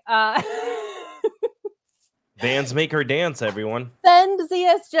 Anyway, bands make her dance, everyone. Send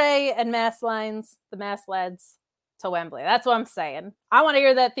ZSJ and Mask Lines, the Mask Lads, to Wembley. That's what I'm saying. I want to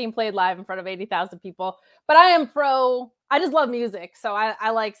hear that theme played live in front of 80,000 people. But I just love music. So I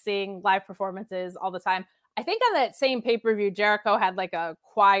like seeing live performances all the time. I think on that same pay-per-view, Jericho had like a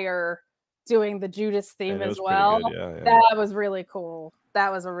choir doing the Judas theme as well. Yeah. That was really cool.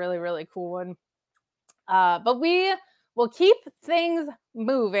 That was a really, really cool one. But we will keep things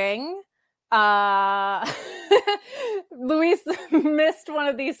moving. Luis missed one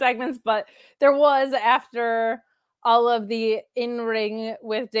of these segments, but there was, after all of the in-ring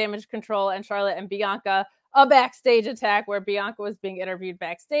with Damage Control and Charlotte and Bianca, a backstage attack where Bianca was being interviewed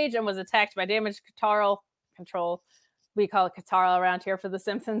backstage and was attacked by Damage Control. We call it Catarl around here for the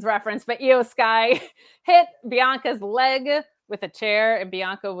Simpsons reference, but Io Sky hit Bianca's leg with a chair and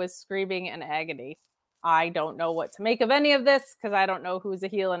Bianca was screaming in agony. I don't know what to make of any of this because I don't know who's a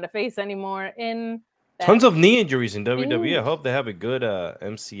heel and a face anymore in that. Tons of knee injuries in WWE. I hope they have a good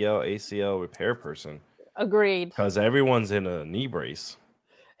MCL, ACL repair person. Agreed. Because everyone's in a knee brace.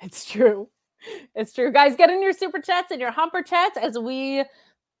 It's true. It's true. Guys, get in your super chats and your humper chats as we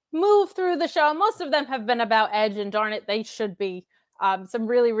move through the show. Most of them have been about Edge, and darn it, they should be. Some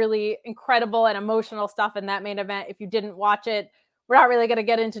really, really incredible and emotional stuff in that main event. If you didn't watch it, we're not really going to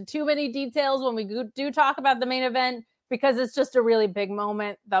get into too many details when we do talk about the main event because it's just a really big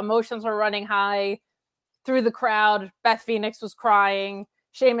moment. The emotions were running high through the crowd. Beth Phoenix was crying.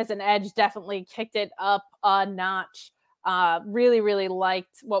 Sheamus and Edge definitely kicked it up a notch. Really, really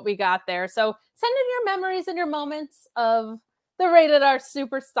liked what we got there. So send in your memories and your moments of the Rated R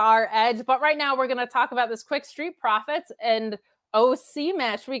Superstar Edge. But right now we're going to talk about this quick Street Profits and OC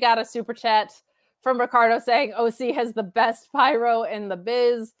match. We got a super chat from Ricardo saying OC has the best pyro in the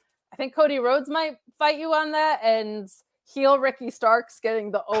biz. I think Cody Rhodes might fight you on that. And heel Ricky Starks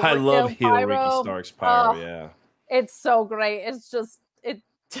getting the overkill. I love heel pyro. Ricky Starks pyro, yeah. It's so great. It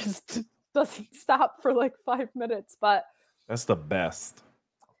just doesn't stop for like 5 minutes. But that's the best.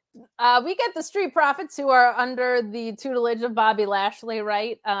 We get the Street Profits who are under the tutelage of Bobby Lashley,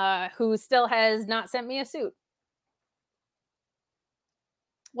 right? Who still has not sent me a suit.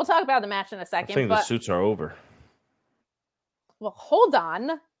 We'll talk about the match in a second. I think the suits are over. Well, hold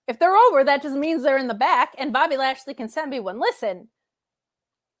on. If they're over, that just means they're in the back, and Bobby Lashley can send me one. Listen.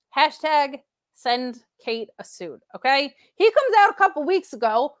 Hashtag send Kate a suit, okay? He comes out a couple weeks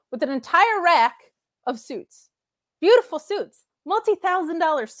ago with an entire rack of suits. Beautiful suits.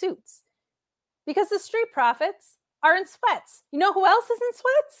 Multi-$1,000 suits. Because the Street Profits are in sweats. You know who else is in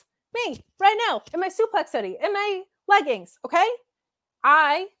sweats? Me, right now, in my suplex hoodie, in my leggings, okay?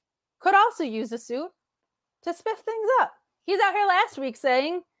 I could also use a suit to spiff things up. He's out here last week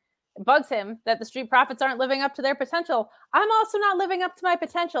saying, it bugs him that the Street Profits aren't living up to their potential. I'm also not living up to my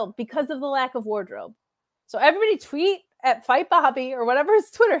potential because of the lack of wardrobe. So everybody tweet at Fight Bobby or whatever his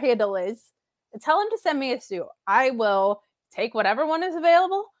Twitter handle is and tell him to send me a suit. I will take whatever one is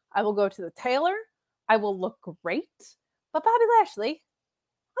available. I will go to the tailor. I will look great. But Bobby Lashley,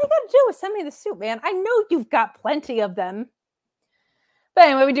 all you got to do is send me the suit, man. I know you've got plenty of them. But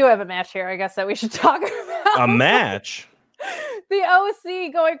anyway, we do have a match here, I guess, that we should talk about. A match? The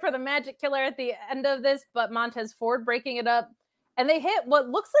OC going for the Magic Killer at the end of this, but Montez Ford breaking it up. And they hit what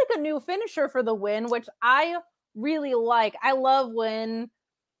looks like a new finisher for the win, which I really like. I love when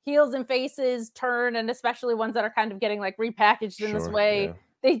heels and faces turn, and especially ones that are kind of getting like repackaged in this way. Yeah.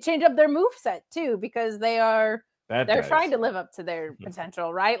 They change up their moveset too, because they're trying to live up to their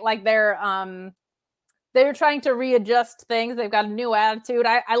potential, right? Like they're trying to readjust things. They've got a new attitude.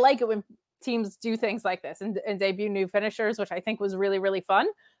 I like it when teams do things like this and debut new finishers, which I think was really, really fun.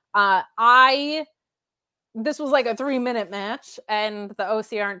 This was like a 3-minute match, and the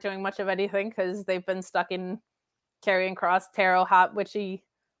OC aren't doing much of anything because they've been stuck in Karrion Kross, tarot, hot, witchy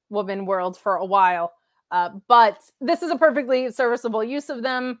woman world for a while. But this is a perfectly serviceable use of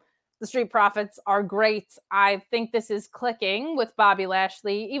them. The Street Profits are great. I think this is clicking with Bobby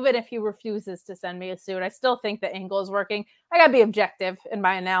Lashley. Even if he refuses to send me a suit, I still think the angle is working. I got to be objective in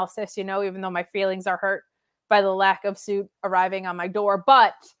my analysis, even though my feelings are hurt by the lack of suit arriving on my door.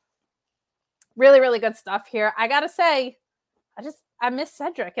 But really, really good stuff here. I got to say, I miss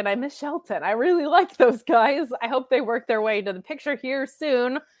Cedric and I miss Shelton. I really like those guys. I hope they work their way to the picture here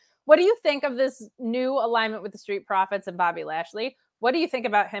soon. What do you think of this new alignment with the Street Profits and Bobby Lashley? What do you think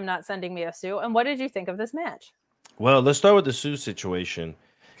about him not sending me a suit? And what did you think of this match? Well, let's start with the suit situation.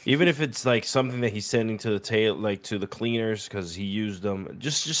 Even if it's like something that he's sending to the tail, like to the cleaners, because he used them,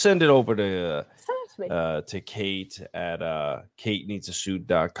 just send it over to Kate at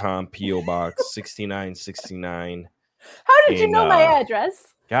kateneedsasuit.com, PO Box 6969. How did you know my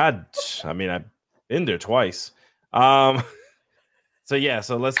address? God, I mean, I've been there twice. So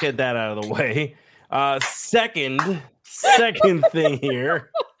let's get that out of the way. Second thing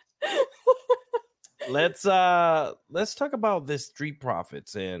here. Let's talk about this Street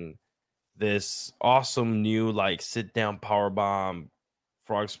Profits and this awesome new like sit down powerbomb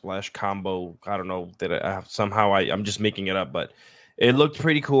frog splash combo. I don't know that I'm just making it up, but it looked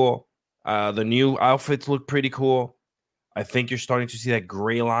pretty cool. The new outfits look pretty cool. I think you're starting to see that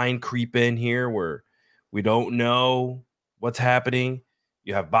gray line creep in here where we don't know what's happening.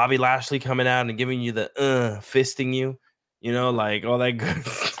 You have Bobby Lashley coming out and giving you the fisting you, like all that good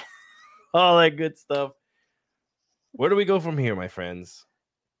all that good stuff. Where do we go from here, my friends?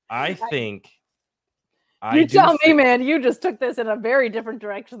 I think you tell me, man. You just took this in a very different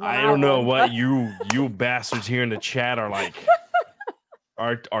direction than I don't know what you bastards here in the chat are like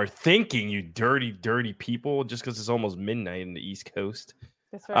are thinking, you dirty people, just because it's almost midnight in the East Coast.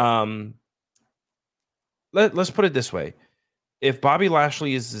 That's right. Let's put it this way. If Bobby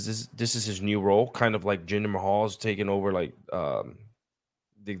Lashley this is his new role, kind of like Jinder Mahal's taking over like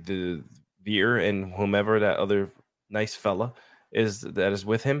the Veer and whomever that other nice fella is that is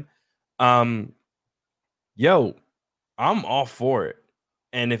with him. I'm all for it.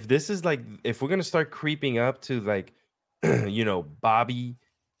 And if this is like, if we're gonna start creeping up to like, Bobby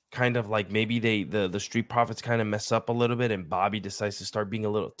kind of like maybe the Street Profits kind of mess up a little bit and Bobby decides to start being a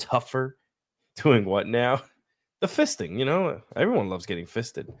little tougher, doing what now? The fisting, everyone loves getting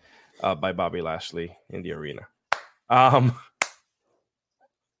fisted by Bobby Lashley in the arena. I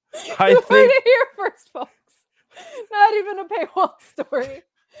think it here first, folks. Not even a paywall story.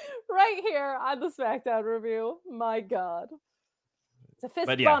 Right here on the Smackdown review. My God. It's a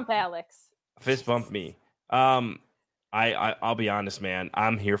fist bump, Alex. Fist bump me. I'll be honest, man.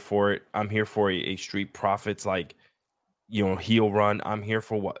 I'm here for it. I'm here for a Street Profits heel run. I'm here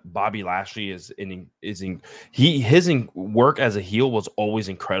for what Bobby Lashley his work as a heel was always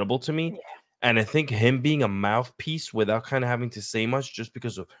incredible to me. Yeah. And I think him being a mouthpiece without kind of having to say much just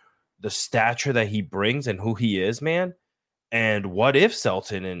because of the stature that he brings and who he is, man. And what if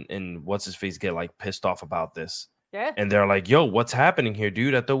Selton and what's his face get like pissed off about this? Yeah. And they're like, yo, what's happening here,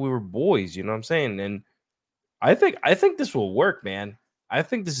 dude? I thought we were boys, you know what I'm saying? And I think this will work, man. I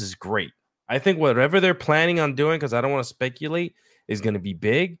think this is great. I think whatever they're planning on doing, because I don't want to speculate, is going to be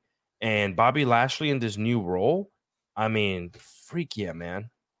big. And Bobby Lashley in this new role, I mean, freak yeah,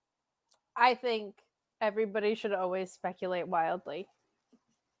 man. I think everybody should always speculate wildly.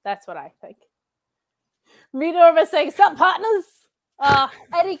 That's what I think. Minerva saying, "Sup, partners?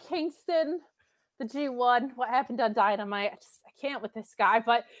 Eddie Kingston, the G1. What happened on Dynamite? I can't with this guy.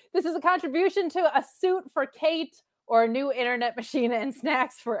 But this is a contribution to a suit for Kate or a new internet machine and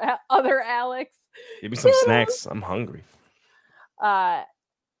snacks for other Alex. Give me some snacks. I'm hungry.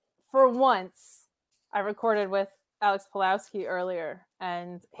 For once, I recorded with Alex Pulowski earlier,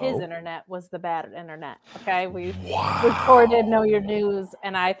 and his internet was the bad internet. Okay, we recorded Know Your News,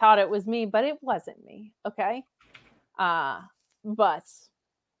 and I thought it was me, but it wasn't me. Okay, but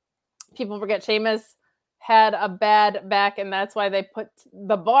people forget Sheamus had a bad back, and that's why they put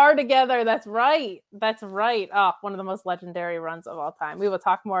the bar together. That's right. Oh, one of the most legendary runs of all time. We will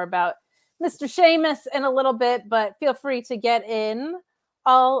talk more about Mr. Sheamus in a little bit, but feel free to get in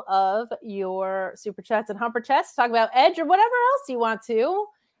all of your super chats and humper chats, talk about Edge or whatever else you want to,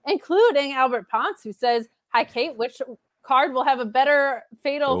 including Albert Ponce, who says, "Hi, Kate, which card will have a better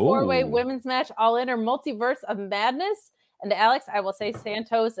fatal four-way women's match, All In or Multiverse of Madness?" And Alex, I will say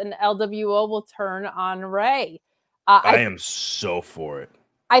Santos and LWO will turn on Ray. I am so for it.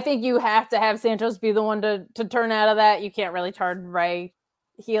 I think you have to have Santos be the one to turn out of that. You can't really turn Ray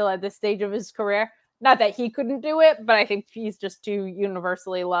heel at this stage of his career. Not that he couldn't do it, but I think he's just too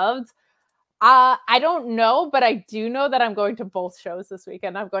universally loved. I don't know, but I do know that I'm going to both shows this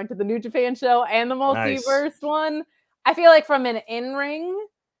weekend. I'm going to the New Japan show and the Multiverse one. I feel like from an in-ring,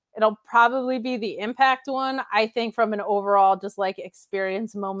 it'll probably be the Impact one. I think from an overall just like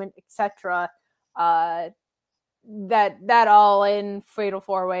experience moment, etc., that all in Fatal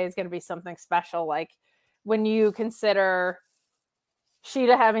 4-Way is going to be something special. Like when you consider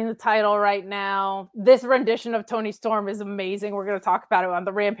Shida having the title right now, this rendition of Toni Storm is amazing. We're going to talk about it on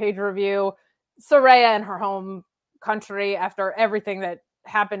the Rampage review. Saraya in her home country after everything that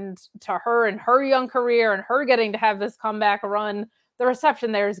happened to her in her young career and her getting to have this comeback run. The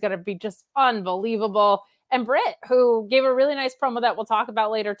reception there is going to be just unbelievable. And Britt, who gave a really nice promo that we'll talk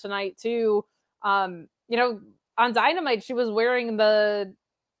about later tonight too. On Dynamite, she was wearing the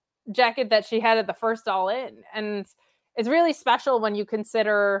jacket that she had at the first All In. And it's really special when you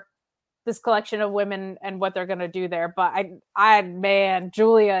consider this collection of women and what they're going to do there. But man,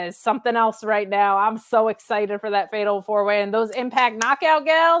 Julia is something else right now. I'm so excited for that Fatal 4-Way, and those Impact Knockout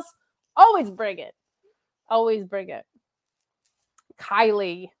gals, always bring it. Always bring it.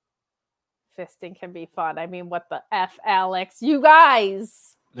 Kylie fisting can be fun. I mean, what the F, Alex? You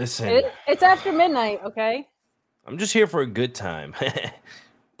guys. Listen. It's after midnight, okay? I'm just here for a good time.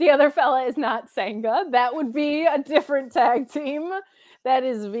 The other fella is not Senga. That would be a different tag team. That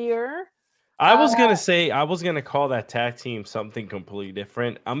is Veer. I was going to call that tag team something completely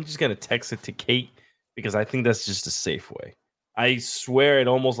different. I'm just going to text it to Kate because I think that's just a safe way. I swear it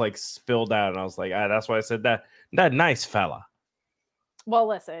almost like spilled out. And I was like, that's why I said that. That nice fella. Well,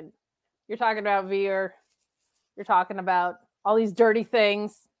 listen, you're talking about Veer. You're talking about all these dirty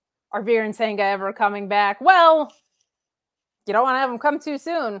things. Are Veer and Senga ever coming back? Well, you don't want to have them come too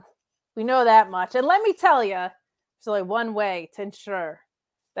soon. We know that much. And let me tell you, there's only one way to ensure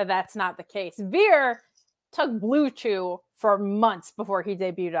that that's not the case. Veer took Blue Chew for months before he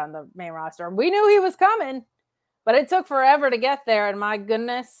debuted on the main roster. We knew he was coming, but it took forever to get there. And my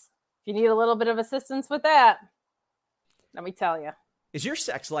goodness, if you need a little bit of assistance with that, let me tell you. Is your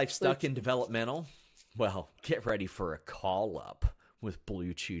sex life stuck in developmental? Well, get ready for a call-up with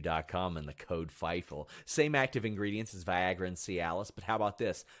BlueChew.com and the code FIGHTFUL. Same active ingredients as Viagra and Cialis, but how about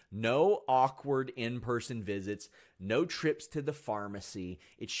this? No awkward in-person visits, no trips to the pharmacy.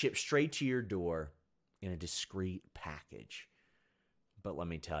 It ships straight to your door in a discreet package. But let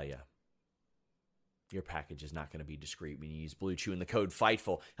me tell you, your package is not going to be discreet when you use Blue Chew, and the code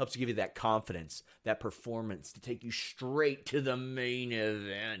FIGHTFUL helps give you that confidence, that performance to take you straight to the main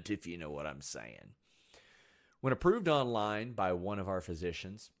event, if you know what I'm saying. When approved online by one of our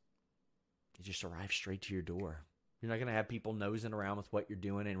physicians, it just arrives straight to your door. You're not going to have people nosing around with what you're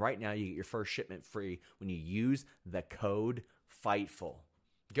doing. And right now, you get your first shipment free when you use the code FIGHTFUL.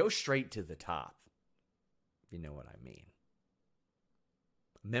 Go straight to the top, if you know what I mean.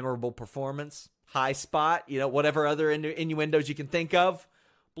 Memorable performance, high spot, whatever other innuendos you can think of,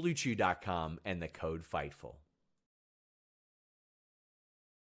 BlueChew.com and the code FIGHTFUL.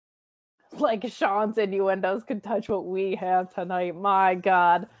 Like Sean's innuendos could touch what we have tonight. My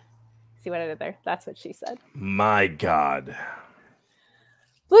God. See what I did there? That's what she said. My God.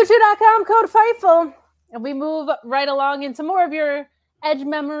 BlueChew.com, code FIGHTFUL. And we move right along into more of your Edge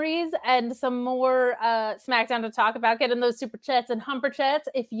memories and some more Smackdown to talk about. Getting those super chats and humper chats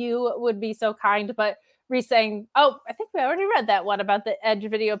if you would be so kind. But saying, I think we already read that one about the Edge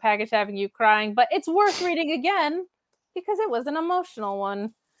video package having you crying. But it's worth reading again because it was an emotional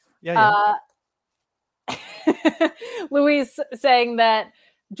one. Yeah. Luis saying that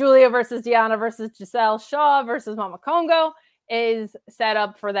Julia versus Deanna versus Giselle Shaw versus Mama Congo is set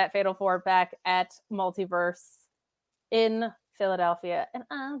up for that Fatal 4 back at Multiverse in Philadelphia, and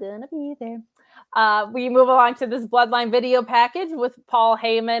I'm gonna be there. We move along to this Bloodline video package with Paul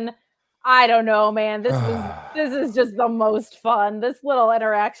Heyman. I don't know, man. This is just the most fun. This little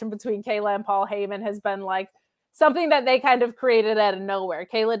interaction between Kayla and Paul Heyman has been like something that they kind of created out of nowhere.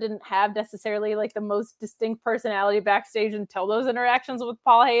 Kayla didn't have necessarily like the most distinct personality backstage until those interactions with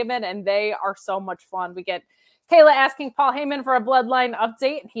Paul Heyman, and they are so much fun. We get Kayla asking Paul Heyman for a Bloodline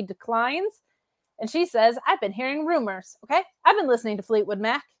update, and he declines. And she says, I've been hearing rumors, okay? I've been listening to Fleetwood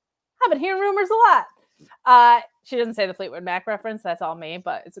Mac. I've been hearing rumors a lot. She doesn't say the Fleetwood Mac reference. That's all me,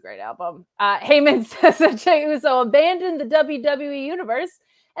 but it's a great album. Heyman says that Jey Uso abandoned the WWE universe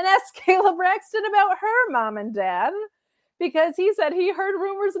and asked Kayla Braxton about her mom and dad because he said he heard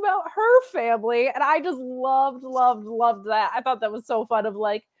rumors about her family. And I just loved that. I thought that was so fun of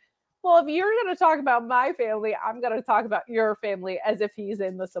like, well, if you're going to talk about my family, I'm going to talk about your family as if he's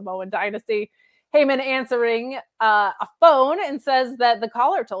in the Samoan dynasty. Heyman answering a phone and says that the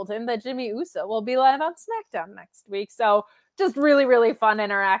caller told him that Jimmy Uso will be live on SmackDown next week. So just really, really fun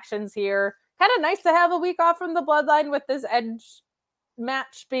interactions here. Kind of nice to have a week off from the Bloodline with this Edge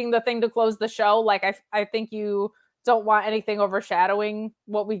match being the thing to close the show. Like, I think you don't want anything overshadowing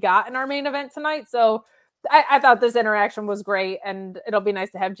what we got in our main event tonight. So I thought this interaction was great, and it'll be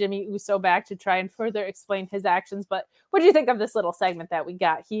nice to have Jimmy Uso back to try and further explain his actions. But what do you think of this little segment that we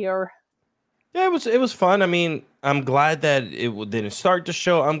got here? Yeah, it was fun. I mean, I'm glad that it didn't start the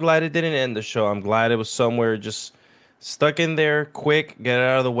show. I'm glad it didn't end the show. I'm glad it was somewhere just stuck in there, quick, get it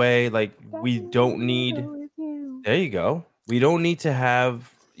out of the way. Like, we don't need. There you go. We don't need to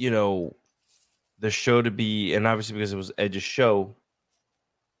have, the show to be, and obviously because it was Edge's show,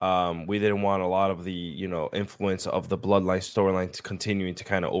 we didn't want a lot of the, influence of the Bloodline storyline to continuing to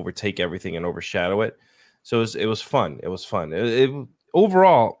kind of overtake everything and overshadow it. So it was fun. It was fun.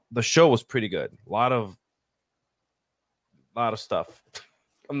 Overall, the show was pretty good. A lot of stuff.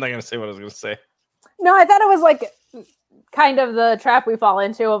 I'm not gonna say what I was gonna say. No, I thought it was like kind of the trap we fall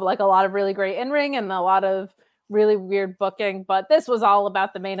into of like a lot of really great in-ring and a lot of really weird booking. But this was all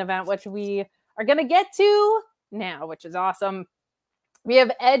about the main event, which we are gonna get to now, which is awesome. We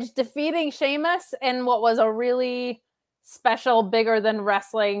have Edge defeating Sheamus in what was a really special, bigger than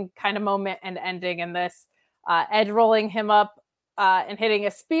wrestling kind of moment and ending in this. Edge rolling him up and hitting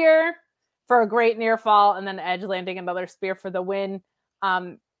a spear for a great near fall, and then Edge landing another spear for the win.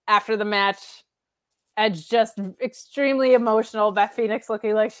 After the match, Edge just extremely emotional. Beth Phoenix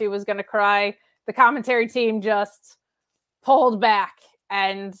looking like she was going to cry. The commentary team just pulled back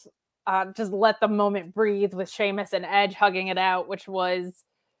and just let the moment breathe with Sheamus and Edge hugging it out, which was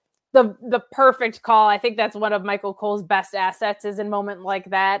the perfect call. I think that's one of Michael Cole's best assets, is in moment like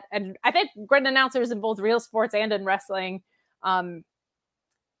that. And I think great announcers in both real sports and in wrestling,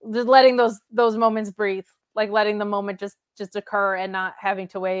 just letting those moments breathe, like letting the moment just occur and not having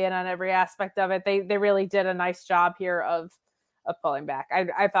to weigh in on every aspect of it. They really did a nice job here of pulling back.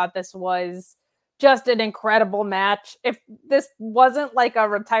 I thought this was just an incredible match. If this wasn't like a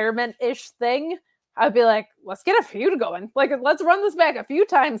retirement-ish thing, I'd be like, let's get a feud going. Like, let's run this back a few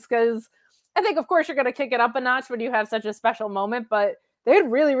times, because I think, of course, you're going to kick it up a notch when you have such a special moment, but they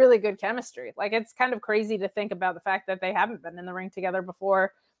had really, really good chemistry. Like, it's kind of crazy to think about the fact that they haven't been in the ring together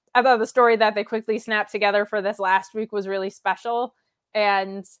before. I thought the story that they quickly snapped together for this last week was really special,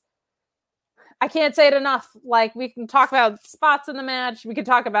 and I can't say it enough. Like, we can talk about spots in the match. We could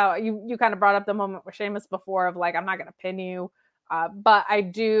talk about, you kind of brought up the moment with Sheamus before of like, I'm not going to pin you. But I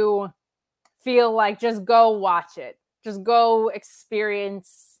do feel like just go watch it. Just go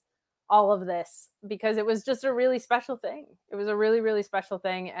experience all of this, because it was just a really special thing. It was a really, really special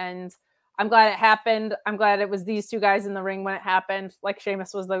thing. And I'm glad it happened. I'm glad it was these two guys in the ring when it happened. Like,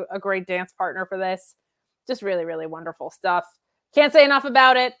 Sheamus was a great dance partner for this. Just really, really wonderful stuff. Can't say enough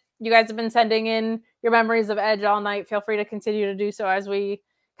about it. You guys have been sending in your memories of Edge all night. Feel free to continue to do so as we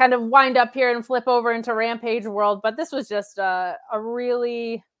kind of wind up here and flip over into Rampage world. But this was just a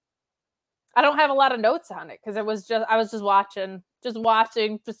really, I don't have a lot of notes on it, because I was just watching,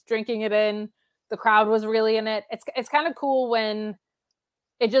 just drinking it in. The crowd was really in it. It's kind of cool when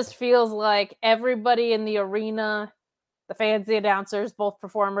it just feels like everybody in the arena, the fans, the announcers, both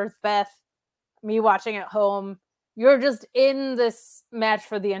performers, Beth, me watching at home, you're just in this match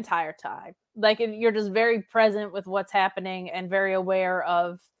for the entire time. Like, you're just very present with what's happening and very aware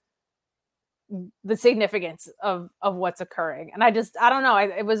of the significance of what's occurring. And I don't know.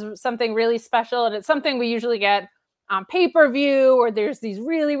 It was something really special, and it's something we usually get on pay-per-view, or there's these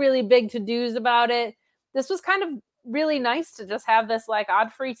really, really big to-dos about it. This was kind of really nice to just have this like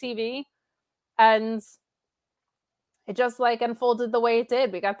odd free TV, and it just like unfolded the way it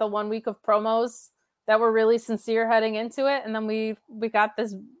did. We got the 1 week of promos that were really sincere heading into it, and then we got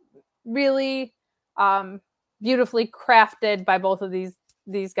this really beautifully crafted by both of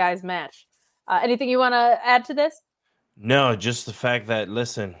these guys match. Anything you want to add to this? No, just the fact that,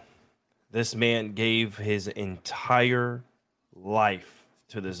 listen, this man gave his entire life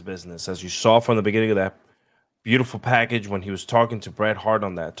to this business, as you saw from the beginning of that beautiful package when he was talking to Bret Hart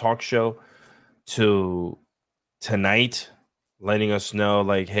on that talk show, to tonight letting us know,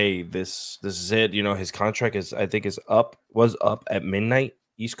 like, hey, this is it. His contract was up at midnight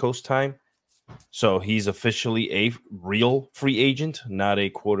East Coast time. So he's officially a real free agent, not a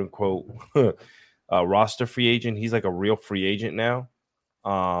quote unquote roster free agent. He's like a real free agent now.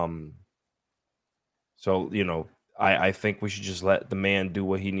 So, I think we should just let the man do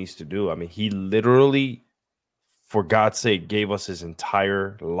what he needs to do. I mean, he literally for God's sake, gave us his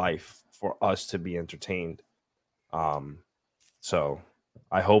entire life for us to be entertained. So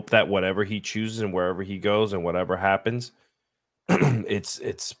I hope that whatever he chooses and wherever he goes and whatever happens,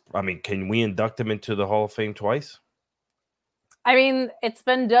 it's. I mean, can we induct him into the Hall of Fame twice? I mean, it's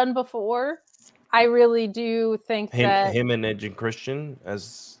been done before. I really do think that him and Edge and Christian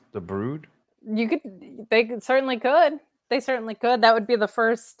as the Brood. They certainly could. They certainly could. That would be the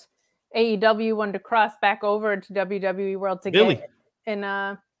first AEW one to cross back over to WWE World to get in.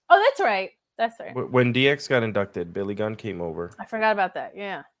 Oh, that's right. That's right. When DX got inducted, Billy Gunn came over. I forgot about that.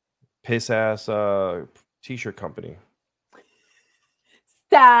 Yeah. Piss ass t-shirt company.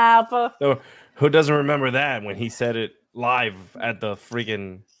 Stop. So, who doesn't remember that when he said it live at the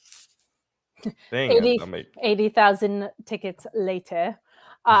freaking thing? 80,000 tickets later.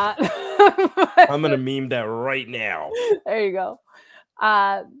 I'm gonna meme that right now. There you go.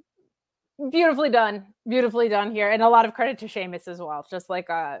 Beautifully done here, and a lot of credit to Sheamus as well. Just like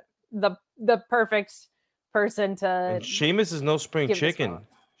the perfect person to. And Sheamus is no spring chicken.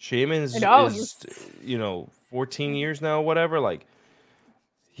 Sheamus is 14 years now, whatever. Like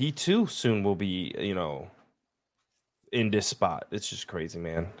he too soon will be, in this spot. It's just crazy,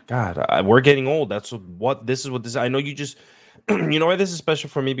 man. God, we're getting old. This is what this. I know you just. You know why this is special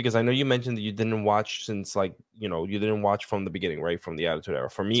for me? Because I know you mentioned that you didn't watch since you didn't watch from the beginning, right? From the Attitude Era.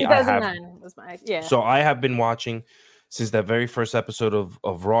 For me, 2009 was my. So I have been watching since that very first episode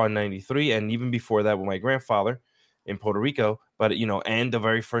of Raw in '93, and even before that with my grandfather in Puerto Rico. But and the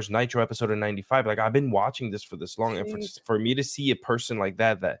very first Nitro episode in '95. Like I've been watching this for this long, and for me to see a person like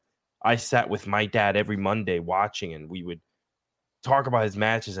that I sat with my dad every Monday watching, and we would talk about his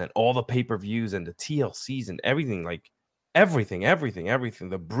matches and all the pay-per-views and the TLCs and everything. Like. Everything.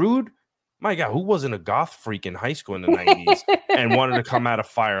 The Brood, my God, who wasn't a goth freak in high school in the 90s and wanted to come out of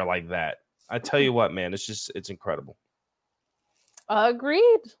fire like that? I tell you what, man, it's incredible.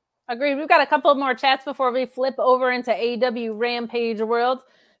 Agreed. We've got a couple more chats before we flip over into AEW Rampage World.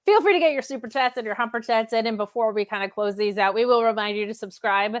 Feel free to get your super chats and your humper chats in. And before we kind of close these out, we will remind you to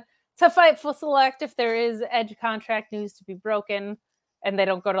subscribe to Fightful Select if there is Edge contract news to be broken and they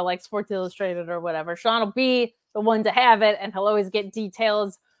don't go to like Sports Illustrated or whatever. Sean will be the one to have it, and he'll always get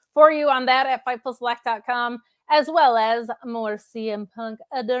details for you on that at FightfulSelect.com, as well as more CM Punk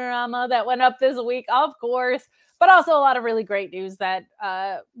drama that went up this week, of course, but also a lot of really great news that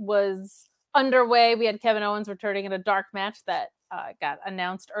was underway. We had Kevin Owens returning in a dark match that got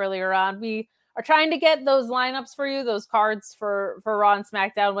announced earlier on. We are trying to get those lineups for you, those cards for Raw and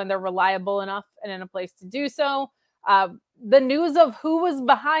SmackDown when they're reliable enough and in a place to do so. The news of who was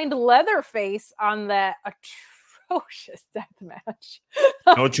behind Leatherface on that atrocious death match.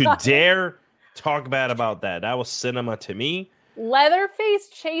 Don't you dare talk bad about that. That was cinema to me. Leatherface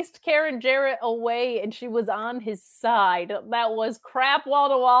chased Karen Jarrett away and she was on his side. That was crap wall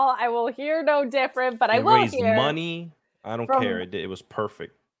to wall. I will hear no different, but I will raised money. I don't care. It was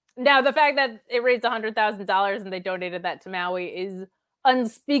perfect. Now, the fact that it raised $100,000 and they donated that to Maui is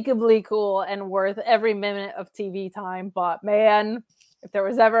unspeakably cool and worth every minute of TV time. But man, if there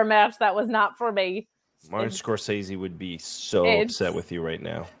was ever a match that was not for me, Martin Scorsese would be so upset with you right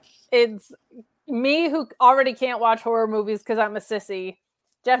now. It's me who already can't watch horror movies because I'm a sissy.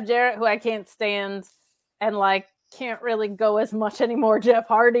 Jeff Jarrett, who I can't stand, and can't really go as much anymore. Jeff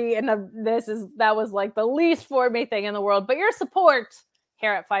Hardy, and that was like the least for me thing in the world. But your support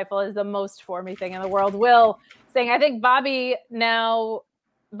here at Fightful is the most for me thing in the world. Will saying, I think Bobby's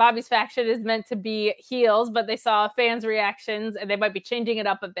faction is meant to be heels, but they saw fans' reactions and they might be changing it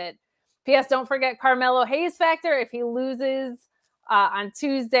up a bit. P.S. Don't forget Carmelo Hayes factor. If he loses on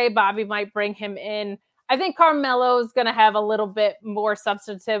Tuesday, Bobby might bring him in. I think Carmelo's going to have a little bit more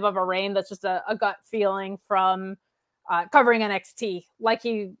substantive of a reign. That's just a gut feeling from covering NXT. Like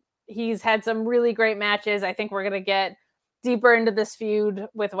he's had some really great matches. I think we're going to get deeper into this feud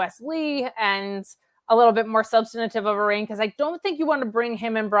with Wes Lee and a little bit more substantive of a reign, because I don't think you want to bring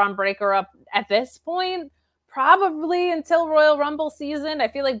him and Braun Breaker up at this point, probably until Royal Rumble season. I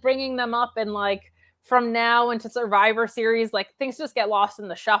feel like bringing them up and from now into Survivor Series, things just get lost in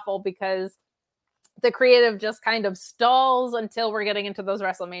the shuffle because the creative just kind of stalls until we're getting into those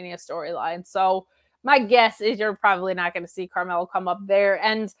WrestleMania storylines. So my guess is you're probably not going to see Carmelo come up there.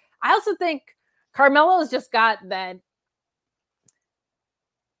 And I also think Carmelo's just got that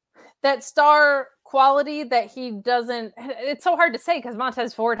star quality that he doesn't. It's so hard to say because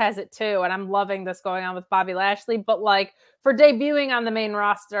Montez Ford has it too, and I'm loving this going on with Bobby Lashley. But for debuting on the main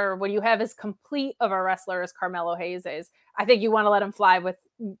roster, when you have as complete of a wrestler as Carmelo Hayes is, I think you want to let him fly with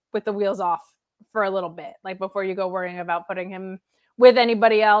the wheels off for a little bit, before you go worrying about putting him with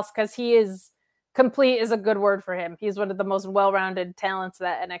anybody else, because he is complete is a good word for him. He's one of the most well-rounded talents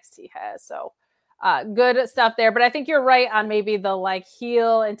that NXT has. So good stuff there. But I think you're right on maybe the like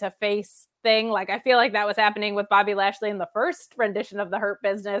heel into face thing. Like I feel like that was happening with Bobby Lashley in the first rendition of the Hurt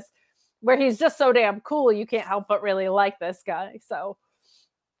Business, where he's just so damn cool. You can't help but really like this guy. So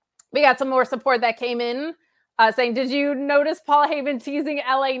we got some more support that came in saying, did you notice Paul Heyman teasing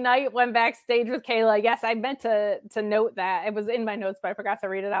LA Knight when backstage with Kayla? Yes, I meant to note that. It was in my notes, but I forgot to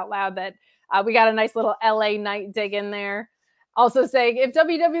read it out loud that we got a nice little LA Knight dig in there. Also saying, if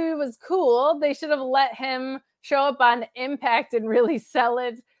WWE was cool, they should have let him show up on Impact and really sell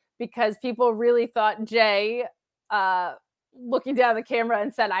it, because people really thought Jay looking down the camera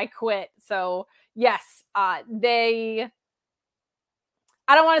and said, I quit. So yes, I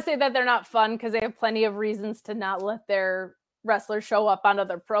don't want to say that they're not fun, because they have plenty of reasons to not let their wrestlers show up on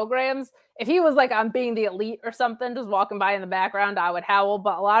other programs. If he was like on Being the Elite or something, just walking by in the background, I would howl.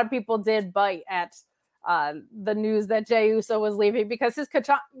 But a lot of people did bite at the news that Jey Uso was leaving, because his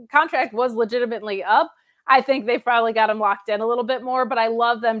contract was legitimately up. I think they probably got him locked in a little bit more, but I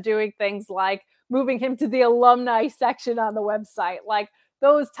love them doing things like moving him to the alumni section on the website. Like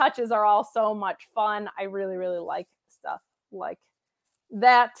those touches are all so much fun. I really, really like stuff like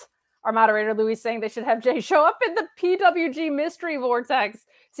that. Our moderator Louis saying they should have Jay show up in the PWG mystery vortex.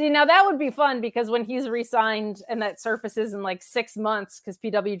 See, now that would be fun, because when he's re-signed and that surfaces in like 6 months, because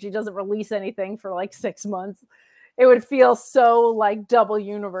PWG doesn't release anything for like 6 months, it would feel so like double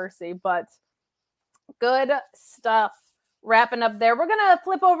university. But good stuff. Wrapping up there, we're gonna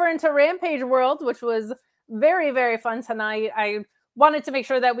flip over into Rampage World, which was very, very fun tonight. I wanted to make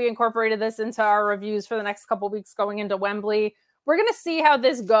sure that we incorporated this into our reviews for the next couple weeks going into Wembley. We're going to see how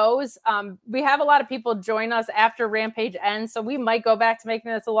this goes. We have a lot of people join us after Rampage ends, so we might go back to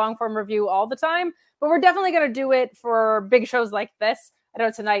making this a long-form review all the time, but we're definitely going to do it for big shows like this. I know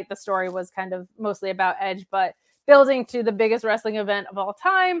tonight the story was kind of mostly about Edge, but building to the biggest wrestling event of all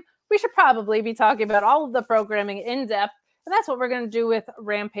time, we should probably be talking about all of the programming in depth, and that's what we're going to do with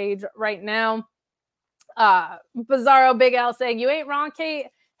Rampage right now. Bizarro Big L saying, you ain't wrong, Kate.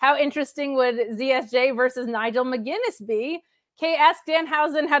 How interesting would ZSJ versus Nigel McGuinness be? Kate, ask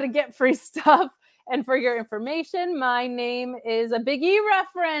Danhausen how to get free stuff. And for your information, my name is a Big E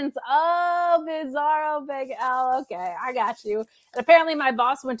reference. Oh, Bizarro Big L. Okay, I got you. And apparently my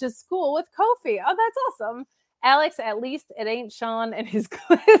boss went to school with Kofi. Oh, that's awesome. Alex, at least it ain't Sean and his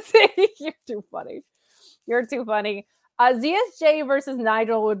glizzy. You're too funny. You're too funny. ZSJ versus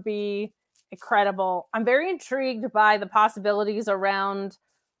Nigel would be incredible. I'm very intrigued by the possibilities around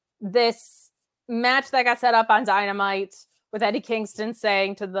this match that got set up on Dynamite, with Eddie Kingston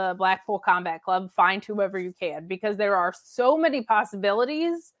saying to the Blackpool Combat Club, find whoever you can, because there are so many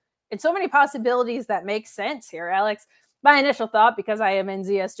possibilities and so many possibilities that make sense here, Alex. My initial thought, because I am in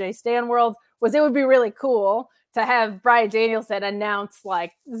ZSJ Stan world, was it would be really cool to have Bryan Danielson announce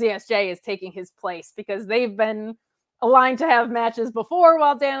like ZSJ is taking his place, because they've been aligned to have matches before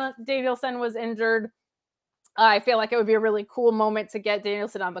while Danielson was injured. I feel like it would be a really cool moment to get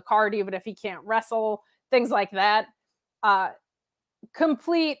Danielson on the card, even if he can't wrestle, things like that.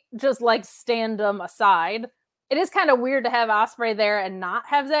 Complete just like stand-em aside, it is kind of weird to have Ospreay there and not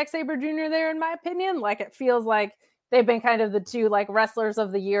have Zack Sabre Jr. there, in my opinion. Like it feels like they've been kind of the two like wrestlers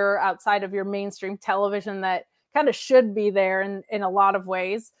of the year outside of your mainstream television that kind of should be there in a lot of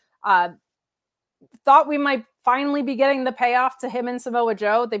ways. Thought we might finally be getting the payoff to him and Samoa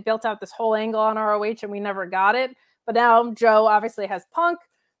Joe. They built out this whole angle on ROH and we never got it. But now Joe obviously has Punk,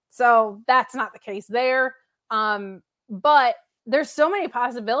 so that's not the case there. But there's so many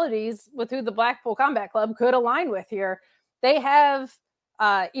possibilities with who the Blackpool Combat Club could align with here. They have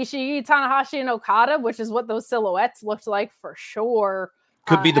Ishii, Tanahashi, and Okada, which is what those silhouettes looked like for sure.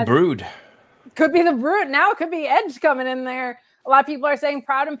 Could be the Brood. Could be the Brood. Now it could be Edge coming in there. A lot of people are saying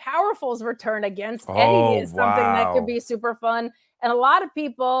Proud and Powerful's return against Eddie is something that could be super fun. And a lot of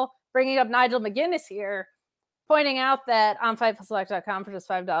people bringing up Nigel McGuinness here, pointing out that on FightfulSelect.com for just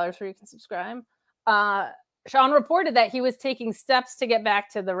 $5 where you can subscribe, Sean reported that he was taking steps to get back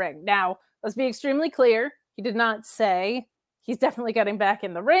to the ring. Now, let's be extremely clear. He did not say he's definitely getting back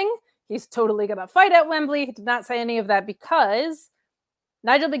in the ring. He's totally going to fight at Wembley. He did not say any of that, because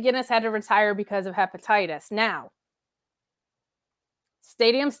Nigel McGuinness had to retire because of hepatitis. Now,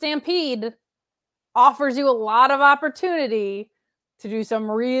 Stadium Stampede offers you a lot of opportunity to do some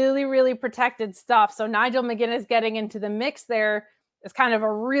really, really protected stuff. So Nigel McGuinness getting into the mix there is kind of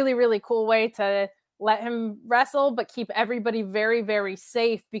a really, really cool way to let him wrestle, but keep everybody very, very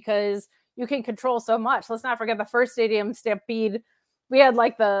safe, because you can control so much. Let's not forget the first Stadium Stampede. We had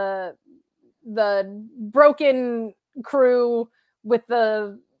like the broken crew with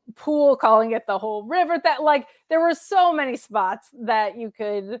the pool, calling it the whole river. That like there were so many spots that you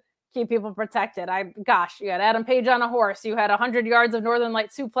could keep people protected. You had Adam Page on a horse. You had 100 yards of Northern Light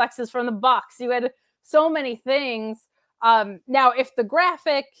suplexes from the box. You had so many things. Now, if the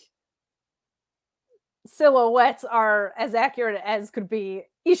graphic silhouettes are as accurate as could be,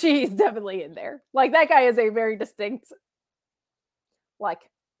 Ishii's definitely in there. Like that guy is a very distinct, like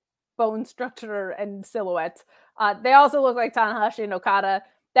bone structure and silhouette. They also look like Tanahashi and Okada.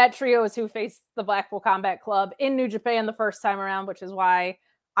 That trio is who faced the Blackpool Combat Club in New Japan the first time around, which is why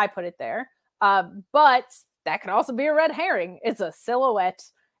I put it there. But that could also be a red herring. It's a silhouette.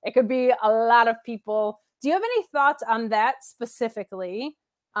 It could be a lot of people. Do you have any thoughts on that specifically?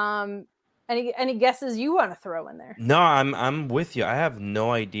 Any guesses you want to throw in there? No, I'm with you. I have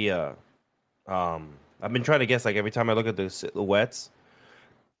no idea. I've been trying to guess, like every time I look at the silhouettes,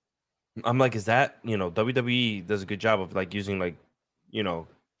 I'm like, is that, WWE does a good job of like using like,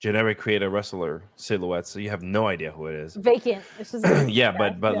 generic creative wrestler silhouettes, so you have no idea who it is. Vacant. It's just yeah,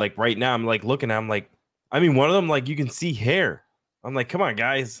 but like right now I'm like looking, I'm like, I mean, one of them, like you can see hair. I'm like, come on,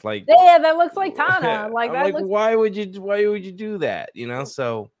 guys, like yeah, that looks like Tana. Like that. Like, why would you do that?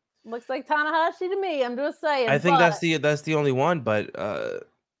 So looks like Tanahashi to me. I'm just saying. I think that's the only one, but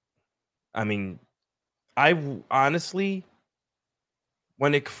I mean, I honestly,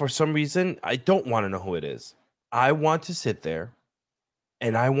 for some reason, I don't want to know who it is. I want to sit there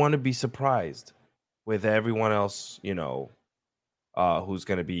and I want to be surprised with everyone else, who's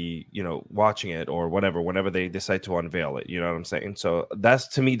going to be, watching it or whatever, whenever they decide to unveil it. You know what I'm saying? So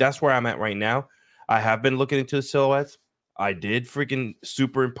that's where I'm at right now. I have been looking into the silhouettes. I did freaking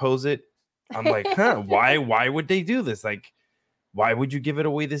superimpose it. I'm like, why would they do this? Like, why would you give it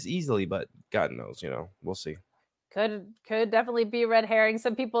away this easily? But God knows, we'll see. Could definitely be red herring.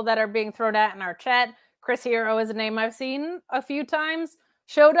 Some people that are being thrown at in our chat. Chris Hero is a name I've seen a few times.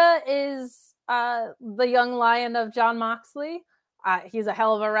 Shota is the young lion of Jon Moxley. He's a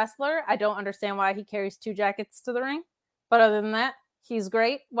hell of a wrestler. I don't understand why he carries 2 jackets to the ring. But other than that, he's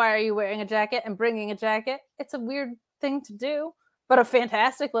great. Why are you wearing a jacket and bringing a jacket? It's a weird thing to do, but a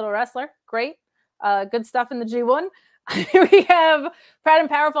fantastic little wrestler. Great. Good stuff in the G1. We have Proud and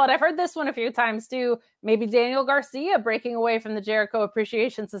Powerful, and I've heard this one a few times too. Maybe Daniel Garcia breaking away from the Jericho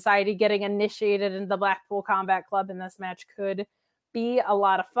Appreciation Society, getting initiated in the Blackpool Combat Club in this match could be a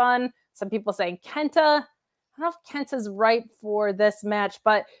lot of fun. Some people saying Kenta. I don't know if Kenta's right for this match,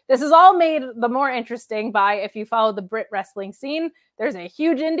 but this is all made the more interesting by, if you follow the Brit wrestling scene, there's a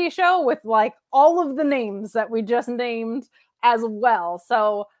huge indie show with like all of the names that we just named as well.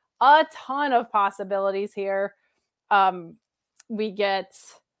 So a ton of possibilities here. We get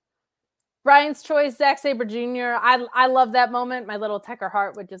Brian's Choice, Zack Sabre Jr. I love that moment. My little Tecker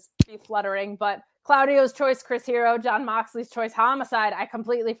heart would just be fluttering. But Claudio's Choice, Chris Hero, Jon Moxley's Choice, Homicide. I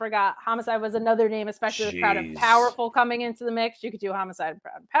completely forgot. Homicide was another name, especially with Proud and Powerful coming into the mix. You could do Homicide and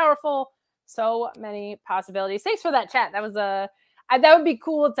Proud and Powerful. So many possibilities. Thanks for that chat. That was that would be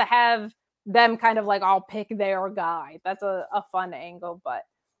cool to have them kind of like all pick their guy. That's a fun angle, but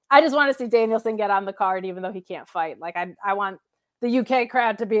I just want to see Danielson get on the card, even though he can't fight. Like I want the UK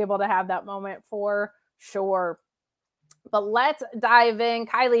crowd to be able to have that moment for sure. But let's dive in.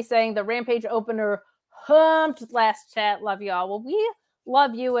 Kylie saying the Rampage opener humped last chat. Love you all. Well, we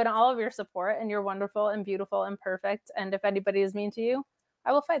love you and all of your support, and you're wonderful and beautiful and perfect. And if anybody is mean to you,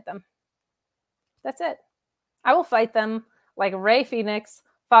 I will fight them. That's it. I will fight them like Rey Fénix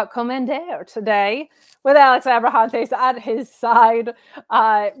fought Commander today with Alex Abrahantes at his side.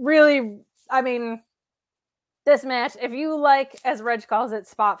 Really, I mean, this match, if you like, as Reg calls it,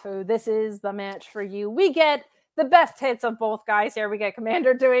 spot food, this is the match for you. We get the best hits of both guys here. We get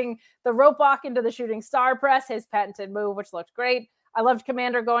Commander doing the rope walk into the shooting star press, his patented move, which looked great. I loved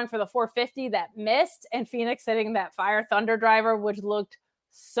Commander going for the 450 that missed, and Fénix hitting that Fire Thunder driver, which looked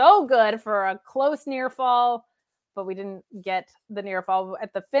so good for a close near fall, but we didn't get the near fall.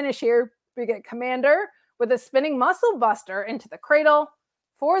 At the finish here, we get Commander with a spinning muscle buster into the cradle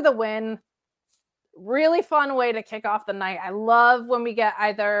for the win. Really fun way to kick off the night. I love when we get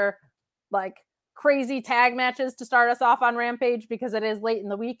either like crazy tag matches to start us off on Rampage, because it is late in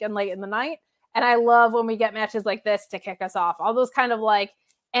the week and late in the night. And I love when we get matches like this to kick us off. All those kind of like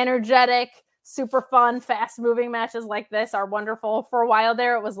energetic, super fun, fast moving matches like this are wonderful. For a while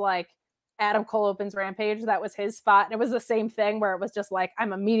there, it was like Adam Cole opens Rampage. That was his spot. And it was the same thing where it was just like,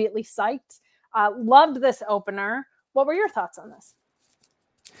 I'm immediately psyched. Loved this opener. What were your thoughts on this?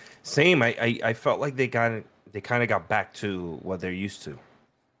 Same. I felt like they kind of got back to what they're used to.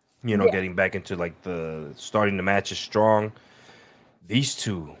 Getting back into like the starting the matches strong. These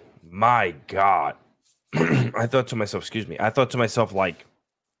two, my God. I thought to myself, like,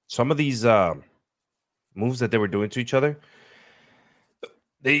 some of these moves that they were doing to each other,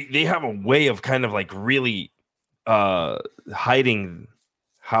 they have a way of kind of like really hiding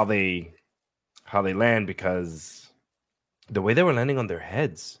how they land, because the way they were landing on their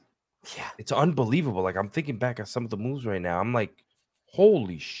heads, it's unbelievable. Like, I'm thinking back at some of the moves right now. I'm like,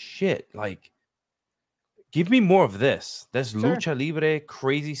 holy shit! Like, give me more of this. This lucha libre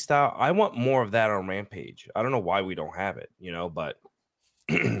crazy style. I want more of that on Rampage. I don't know why we don't have it, but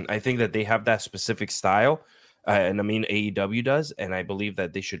I think that they have that specific style, and I mean AEW does, and I believe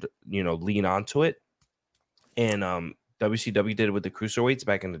that they should, lean onto it. And WCW did it with the cruiserweights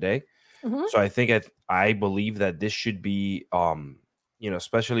back in the day. Mm-hmm. So I think I believe that this should be,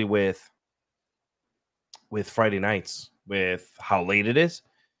 especially with Friday nights, with how late it is,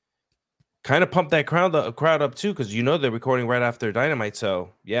 kind of pump that crowd up too, because they're recording right after Dynamite.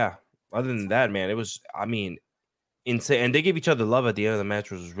 So yeah, other than that, man, it was, insane. And they gave each other love at the end of the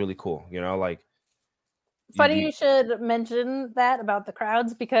match, which was really cool. Funny you should mention that about the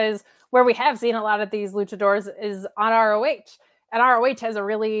crowds, because where we have seen a lot of these luchadors is on ROH, and ROH has a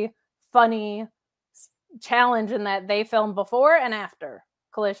really funny challenge in that they film before and after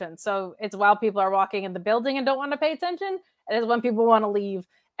Collision. So it's while people are walking in the building and don't want to pay attention, and it's when people want to leave.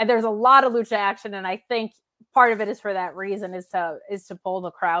 And there's a lot of lucha action, and I think part of it is for that reason, is to pull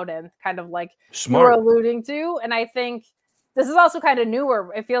the crowd in, kind of like Smart. you were alluding to. And I think this is also kind of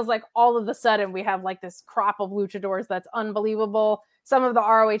newer. It feels like all of a sudden we have like this crop of luchadors that's unbelievable. Some of the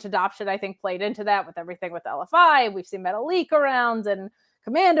ROH adoption, I think, played into that with everything with LFI. We've seen Metalik around, and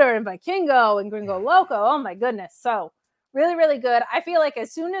Commander, and Vikingo, and Gringo Loco. Oh my goodness. So really, really good. I feel like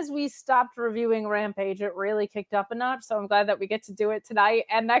as soon as we stopped reviewing Rampage, it really kicked up a notch. So I'm glad that we get to do it tonight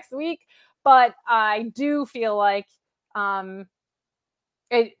and next week. But I do feel like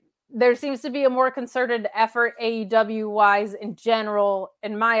there seems to be a more concerted effort AEW-wise in general,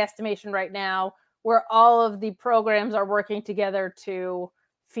 in my estimation right now, where all of the programs are working together to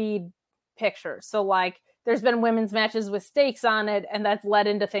feed pictures. So like there's been women's matches with stakes on it, and that's led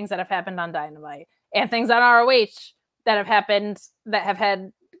into things that have happened on Dynamite and things on ROH that have happened that have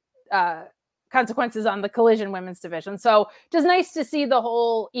had consequences on the Collision women's division. So just nice to see the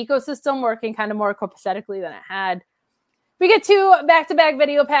whole ecosystem working kind of more copacetically than it had. We get two back-to-back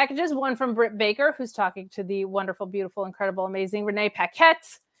video packages, one from Britt Baker, who's talking to the wonderful, beautiful, incredible, amazing Renee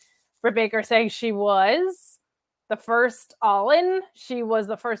Paquette. Britt Baker saying she was the first All-In. She was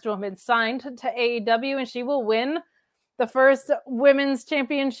the first woman signed to AEW, and she will win the first women's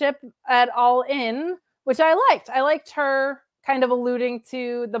championship at All-In, which I liked. I liked her kind of alluding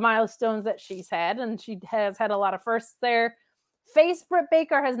to the milestones that she's had, and she has had a lot of firsts there. Face Britt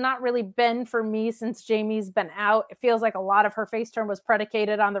Baker has not really been for me since Jamie's been out. It feels like a lot of her face turn was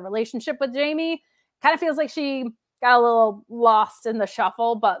predicated on the relationship with Jamie. Kind of feels like she got a little lost in the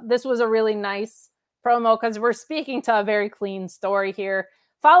shuffle, but this was a really nice promo because we're speaking to a very clean story here,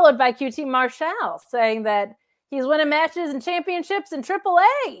 followed by QT Marshall saying that he's winning matches and championships in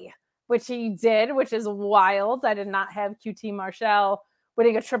AAA, which he did, which is wild. I did not have QT Marshall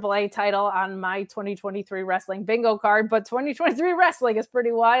winning a AAA title on my 2023 wrestling bingo card, but 2023 wrestling is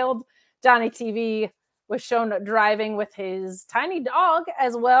pretty wild. Johnny TV was shown driving with his tiny dog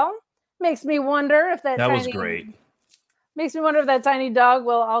as well. Makes me wonder if that was great. Makes me wonder if that tiny dog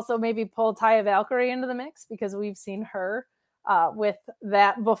will also maybe pull Taya Valkyrie into the mix, because we've seen her with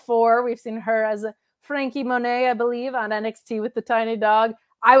that before. We've seen her as Frankie Monet, I believe, on NXT with the tiny dog.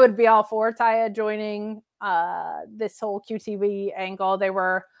 I would be all for Taya joining this whole QTV angle. They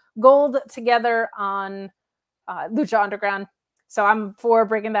were gold together on Lucha Underground. So I'm for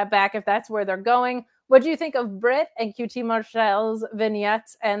bringing that back if that's where they're going. What do you think of Britt and QT Marshall's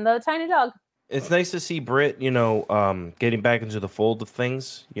vignettes and the tiny dog? It's nice to see Britt, getting back into the fold of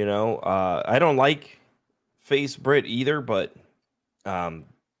things. I don't like face Britt either, but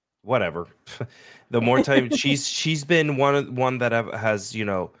whatever. The more time she's been one that has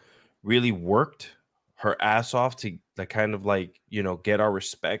really worked her ass off to kind of get our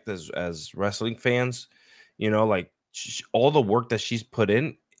respect as wrestling fans. All the work that she's put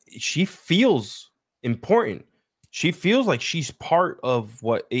in, she feels important. She feels like she's part of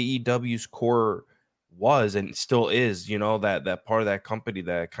what AEW's core was and still is. That part of that company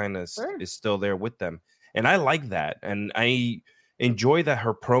that kind of is still there with them, and I like that. And I enjoy that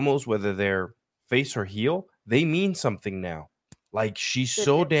her promos, whether they're face or heel, they mean something now. Like, she's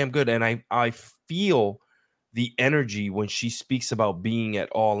so damn good, and I feel the energy when she speaks about being at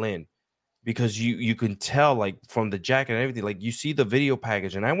All In, because you can tell, like, from the jacket and everything. Like, you see the video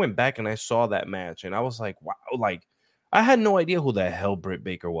package, and I went back and I saw that match, and I was like, wow, like, I had no idea who the hell Britt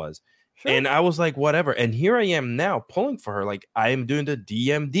Baker was. Sure. And I was like, whatever. And here I am now pulling for her. Like, I am doing the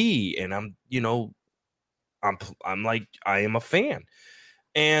DMD, and I'm, you know, I'm like, I am a fan.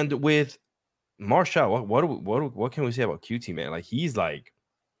 And with Marshall, what can we say about QT, man? Like, he's like,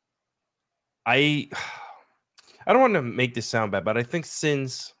 I don't want to make this sound bad, but I think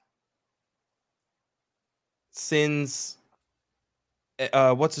since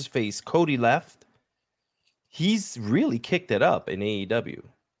what's his face, Cody left, he's really kicked it up in AEW.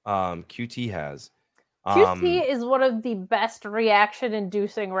 QT has. QT is one of the best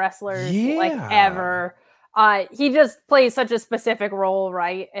reaction-inducing wrestlers like Yeah. ever. He just plays such a specific role,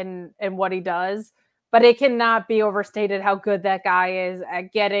 right, in what he does. But it cannot be overstated how good that guy is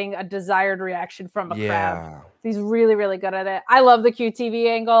at getting a desired reaction from a crowd. He's really, really good at it. I love the QTV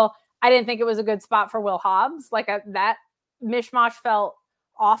angle. I didn't think it was a good spot for Will Hobbs. Like that mishmash felt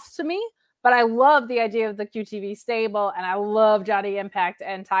off to me. But I love the idea of the QTV stable, and I love Johnny Impact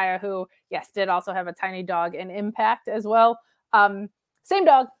and Taya, who, yes, did also have a tiny dog in Impact as well. Same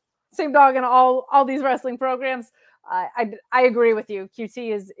dog in all these wrestling programs. I agree with you.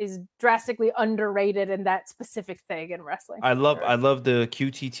 QT is drastically underrated in that specific thing in wrestling. I love the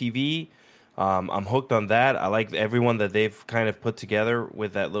QT TV. I'm hooked on that. I like everyone that they've kind of put together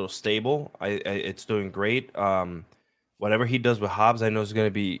with that little stable. It's doing great. Whatever he does with Hobbs, I know is going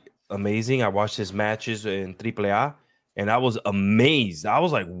to be amazing. I watched his matches in AAA, and I was amazed. I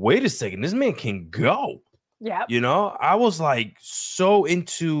was like, wait a second, this man can go. Yeah. You know, I was like so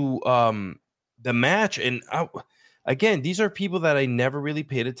into the match. And again, these are people that I never really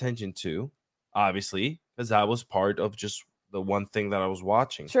paid attention to, obviously, because I was part of just the one thing that I was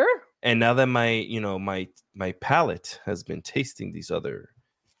watching. Sure. And now that my palate has been tasting these other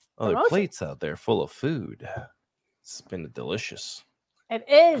plates out there full of food, it's been delicious. It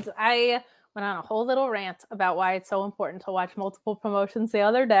is. I went on a whole little rant about why it's so important to watch multiple promotions the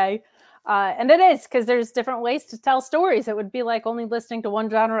other day. And it is, because there's different ways to tell stories. It would be like only listening to one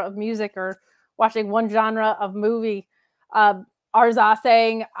genre of music or watching one genre of movie. Arza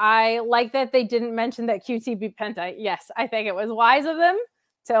saying, I like that they didn't mention that QT beat Penta. Yes, I think it was wise of them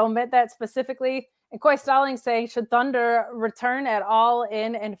to omit that specifically. And Koi Stalling saying, should Thunder return at All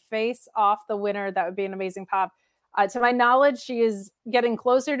In and face off the winner? That would be an amazing pop. To my knowledge, she is getting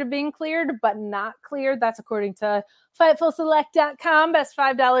closer to being cleared, but not cleared. That's according to FightfulSelect.com. Best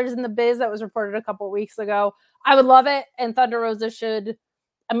 $5 in the biz. That was reported a couple weeks ago. I would love it. And Thunder Rosa should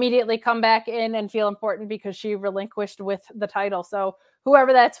immediately come back in and feel important because she relinquished with the title. So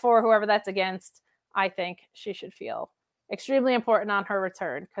whoever that's for, whoever that's against, I think she should feel extremely important on her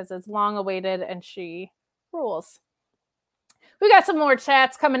return because it's long awaited and she rules. We got some more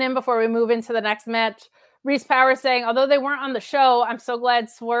chats coming in before we move into the next match. Reese Power saying, although they weren't on the show, I'm so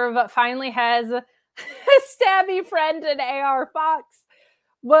glad Swerve finally has a stabby friend in AR Fox.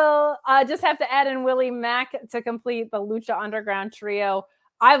 We'll just have to add in Willie Mack to complete the Lucha Underground trio.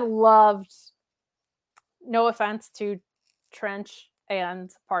 I've loved, no offense to Trench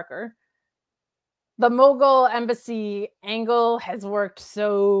and Parker, the Mogul Embassy angle has worked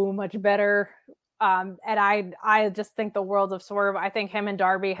so much better. And I just think the world of Swerve. I think him and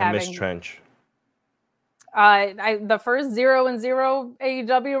Darby having... I miss Trench. The first 0-0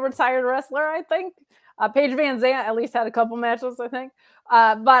 AEW retired wrestler, I think. Paige Van Zandt at least had a couple matches, I think.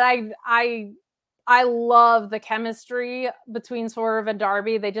 But I love the chemistry between Swerve and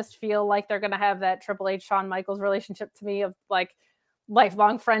Darby. They just feel like they're going to have that Triple H Shawn Michaels relationship to me of like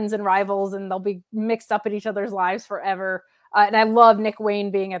lifelong friends and rivals, and they'll be mixed up in each other's lives forever. And I love Nick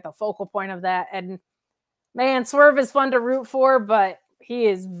Wayne being at the focal point of that. And man, Swerve is fun to root for, but he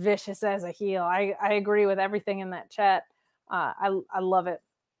is vicious as a heel. I agree with everything in that chat. I love it.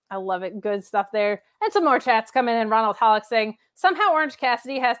 I love it. Good stuff there. And some more chats coming in. Ronald Hollick saying, somehow Orange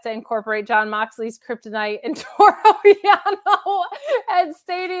Cassidy has to incorporate John Moxley's Kryptonite and Toru Yano at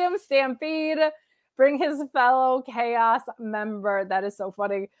Stadium Stampede. Bring his fellow Chaos member. That is so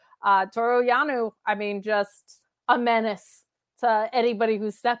funny. Toru Yano, I mean, just a menace to anybody who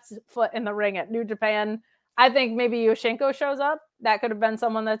steps foot in the ring at New Japan. I think maybe Yoshinko shows up. That could have been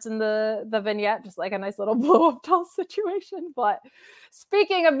someone that's in the vignette, just like a nice little blow-up doll situation. But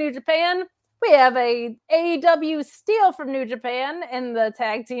speaking of New Japan, we have a AEW steal from New Japan in the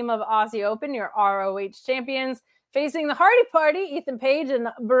tag team of Aussie Open, your ROH champions, facing the Hardy Party, Ethan Page and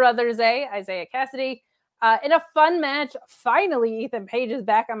Brother Zay, Isaiah Cassidy. In a fun match, finally, Ethan Page is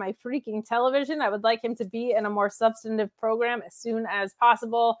back on my freaking television. I would like him to be in a more substantive program as soon as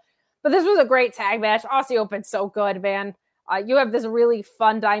possible. But this was a great tag match. Aussie Open's so good, man. You have this really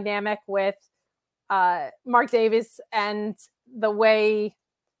fun dynamic with Mark Davis and the way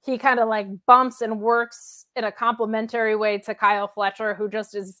he kind of like bumps and works in a complimentary way to Kyle Fletcher, who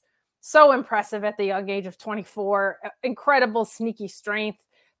just is So impressive at the young age of 24. Incredible sneaky strength.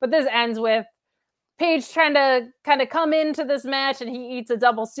 But this ends with Page trying to kind of come into this match, and he eats a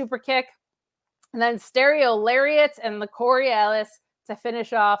double super kick. And then stereo lariats and the Coriolis to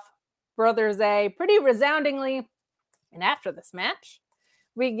finish off Brothers A pretty resoundingly. And after this match,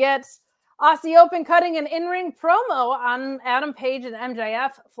 we get Aussie Open cutting an in-ring promo on Adam Page and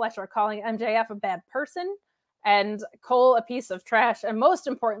MJF. Fletcher calling MJF a bad person and Cole a piece of trash. And most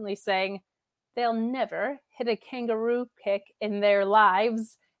importantly, saying they'll never hit a kangaroo kick in their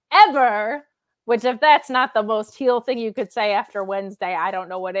lives ever. Which, if that's not the most heel thing you could say after Wednesday, I don't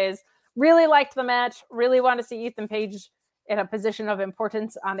know what is. Really liked the match. Really want to see Ethan Page in a position of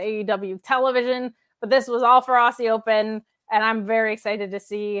importance on AEW television. But this was all for Aussie Open, and I'm very excited to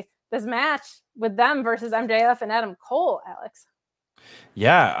see this match with them versus MJF and Adam Cole, Alex.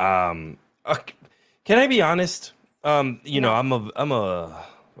 Yeah. Can I be honest? No.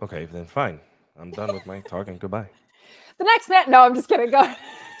 Okay, then fine. I'm done with my talking. Goodbye. The next match. No, I'm just kidding. Go ahead.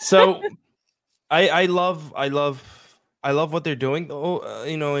 So I love what they're doing,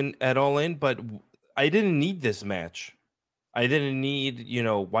 at All In, but I didn't need this match. I didn't need,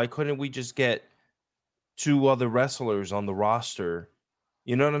 why couldn't we just get 2 other wrestlers on the roster?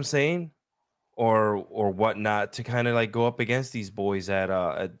 You know what I'm saying? Or whatnot to kind of like go up against these boys at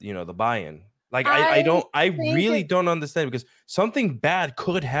the buy-in. Like I really don't understand, because something bad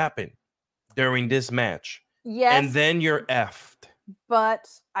could happen during this match. Yes. And then you're effed. But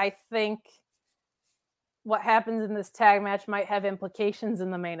I think what happens in this tag match might have implications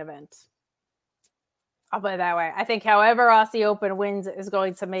in the main event. I'll put it that way. I think however Aussie Open wins is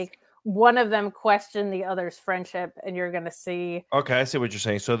going to make one of them question the other's friendship, and you're going to see. Okay, I see what you're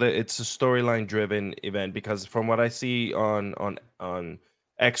saying. So it's a storyline driven event, because from what I see on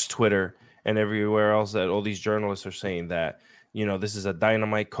X Twitter and everywhere else, that all these journalists are saying that, this is a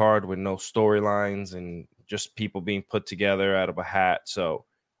dynamite card with no storylines and just people being put together out of a hat. So,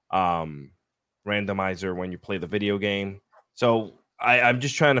 randomizer when you play the video game. So I'm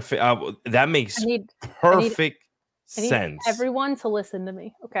just trying to figure out, that makes perfect sense. I need everyone to listen to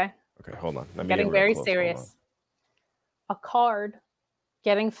me. Okay, hold on. I'm getting very serious. A card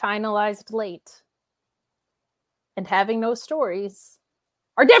getting finalized late and having no stories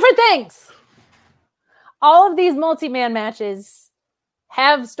are different things. All of these multi-man matches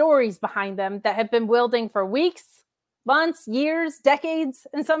have stories behind them that have been building for weeks, months, years, decades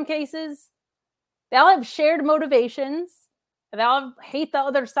in some cases. They all have shared motivations. They all hate the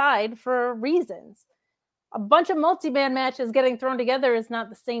other side for reasons. A bunch of multi-man matches getting thrown together is not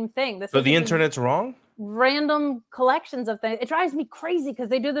the same thing. So the internet's wrong? Random collections of things. It drives me crazy because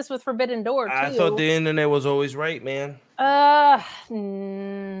they do this with Forbidden Door, too. I thought the internet was always right, man.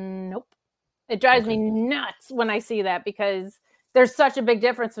 Nope. It drives me nuts when I see that, because there's such a big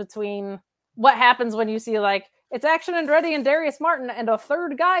difference between what happens when you see, like, it's Action Andretti and Darius Martin and a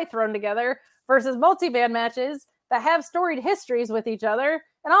third guy thrown together versus multi-man matches that have storied histories with each other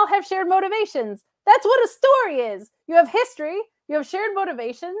and all have shared motivations. That's what a story is. You have history. You have shared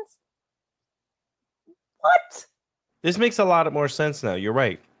motivations. What? This makes a lot more sense now. You're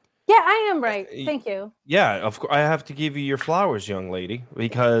right. Yeah, I am right. Thank you. Yeah, of course. I have to give you your flowers, young lady,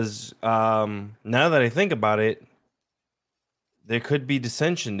 because now that I think about it, there could be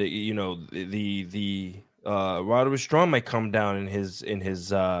dissension. That the Roderick Strong might come down in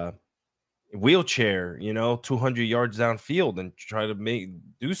his wheelchair, 200 yards downfield and try to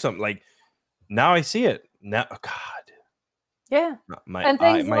do something. Like, now I see it. Now, God. Yeah.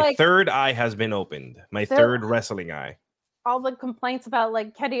 My third eye has been opened. My third wrestling eye. All the complaints about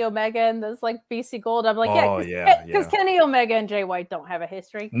like Kenny Omega and this like BC Gold. I'm like, because Kenny Omega and Jay White don't have a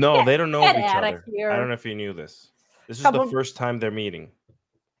history. No, they don't know of each other. Here. I don't know if you knew this. This is the first time they're meeting.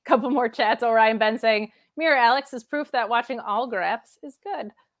 Couple more chats. Orion Ben saying, Mirror Alex is proof that watching all graps is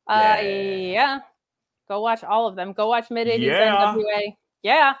good. Yeah. Go watch all of them. Go watch Mid-80s NWA.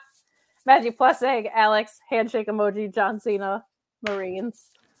 Yeah. Magic Plus saying, Alex, handshake emoji, John Cena, Marines.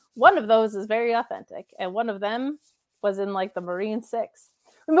 One of those is very authentic. And one of them was in like the Marine 6.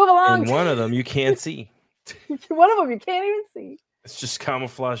 We move along. And one of them you can't see. One of them you can't even see. It's just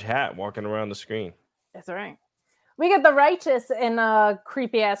camouflage hat walking around the screen. That's right. We get the Righteous in a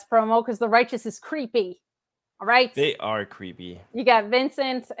creepy ass promo because the Righteous is creepy. All right. They are creepy. You got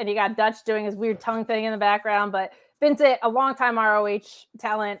Vincent and you got Dutch doing his weird tongue thing in the background, but Vincent, a longtime ROH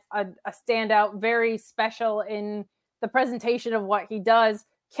talent, a standout, very special in the presentation of what he does,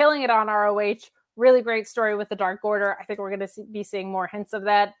 killing it on ROH. Really great story with the Dark Order. I think we're going to be seeing more hints of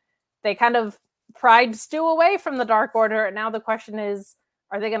that. They kind of pried Stu away from the Dark Order, and now the question is,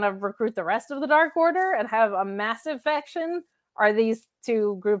 are they going to recruit the rest of the Dark Order and have a massive faction? are these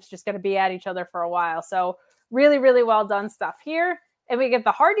two groups just going to be at each other for a while? So really, really well done stuff here. And we get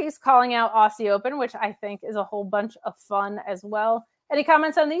the Hardys calling out Aussie Open, which I think is a whole bunch of fun as well. Any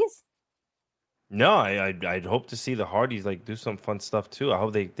comments on these? No, I'd hope to see the Hardys like do some fun stuff too. I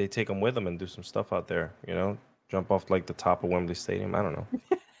hope they take them with them and do some stuff out there. Jump off like the top of Wembley Stadium. I don't know.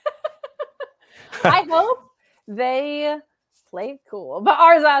 I hope they play cool. But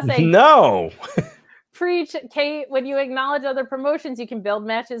Arza saying no. Preach, Kate. When you acknowledge other promotions, you can build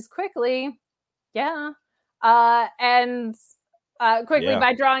matches quickly. Yeah. Quickly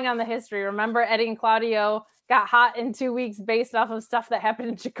by drawing on the history. Remember, Eddie and Claudio got hot in 2 weeks based off of stuff that happened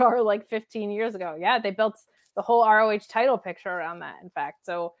in Chikara like 15 years ago. Yeah, they built the whole ROH title picture around that, in fact.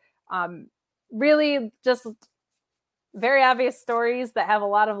 So really just very obvious stories that have a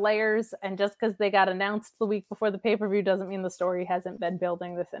lot of layers. And just because they got announced the week before the pay-per-view doesn't mean the story hasn't been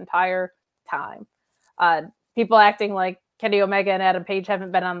building this entire time. People acting like Kenny Omega and Adam Page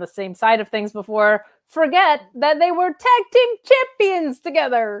haven't been on the same side of things before forget that they were tag team champions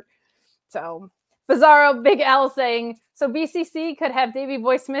together. So Bizarro Big L saying, so BCC could have Davey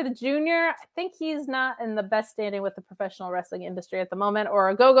Boy Smith Jr. I think he's not in the best standing with the professional wrestling industry at the moment,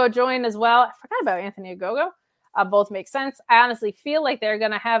 or Ogogo join as well. I forgot about Anthony Ogogo. Both make sense. I honestly feel like they're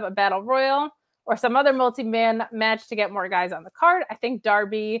going to have a battle royal or some other multi-man match to get more guys on the card. I think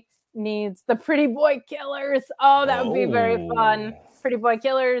Darby needs the Pretty Boy Killers. Oh, that would be very fun. Pretty Boy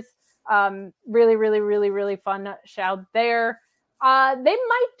Killers. Really, really, really, really fun shout there. They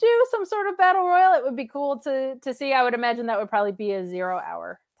might do some sort of battle royal. It would be cool to see. I would imagine that would probably be a 0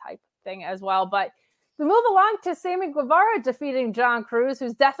 hour type thing as well. But we move along to Sammy Guevara defeating John Cruz,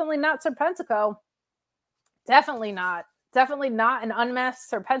 who's definitely not Serpentico. Definitely not an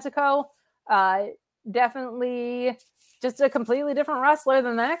unmasked Serpentico. Definitely just a completely different wrestler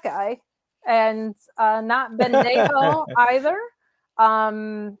than that guy. And not Bendejo either.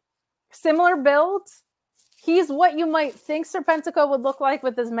 Similar build. He's what you might think Serpentico would look like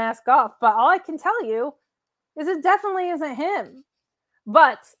with his mask off. But all I can tell you is it definitely isn't him.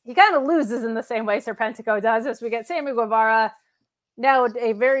 But he kind of loses in the same way Serpentico does as we get Sammy Guevara, now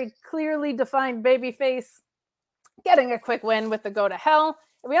a very clearly defined babyface, getting a quick win with the Go to Hell.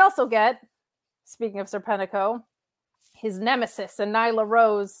 And we also get, speaking of Serpentico, his nemesis and Nyla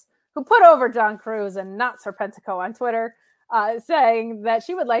Rose, who put over John Cruz and not Serpentico on Twitter, saying that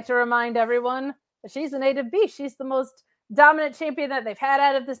she would like to remind everyone that she's a native beast. She's the most dominant champion that they've had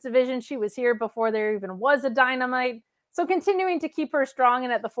out of this division. She was here before there even was a Dynamite. So continuing to keep her strong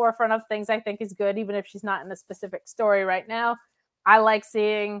and at the forefront of things, I think is good, even if she's not in a specific story right now. I like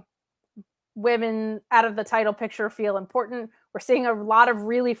seeing women out of the title picture feel important. We're seeing a lot of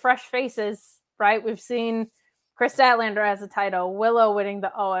really fresh faces, right? We've seen Chris Statlander has a title, Willow winning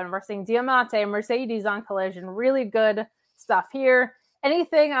the Owen. We're seeing Diamante, Mercedes on Collision. Really good stuff here.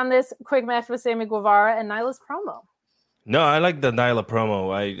 Anything on this quick match with Sammy Guevara and Nyla's promo? No, I like the Nyla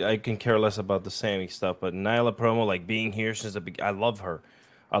promo. I can care less about the Sammy stuff, but Nyla promo, like being here since the beginning, I love her.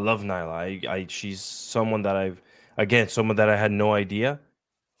 I love Nyla. She's someone that someone that I had no idea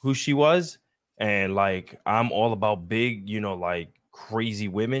who she was, and like I'm all about big, like crazy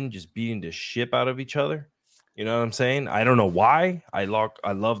women just beating the shit out of each other. You know what I'm saying? I don't know why. I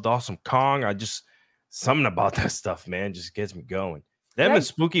loved Awesome Kong. Something about that stuff, man, just gets me going. Them and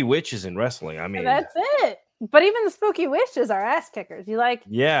spooky witches in wrestling. I mean, that's it. But even the spooky witches are ass kickers. You like,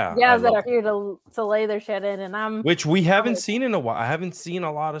 yeah, that are here to lay their shit in, and which we haven't seen in a while. I haven't seen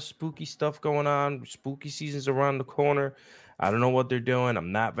a lot of spooky stuff going on. Spooky season's around the corner. I don't know what they're doing.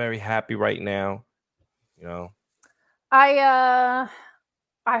 I'm not very happy right now. I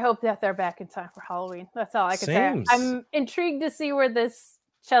hope that they're back in time for Halloween. That's all I can say. I'm intrigued to see where this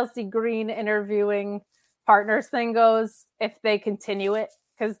Chelsea Green interviewing partners thing goes, if they continue it,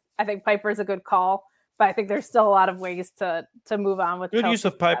 because I think Piper's a good call, but I think there's still a lot of ways to move on with good Chelsea use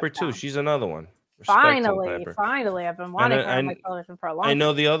of Piper too. She's another one. Finally, I've been wanting her on my television for a long time. I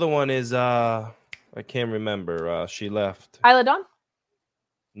know the other one is I can't remember. She left. Isla Dawn?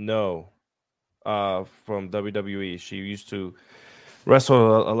 No, from WWE. She used to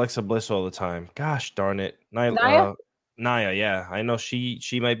wrestle Alexa Bliss all the time. Gosh darn it, Nia. Yeah, I know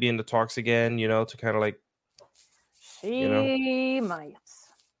she might be in the talks again. To kind of like. She might.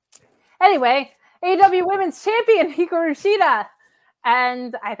 Anyway, AEW Women's Champion Hikaru Shida,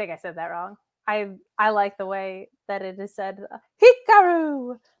 and I think I said that wrong. I like the way that it is said.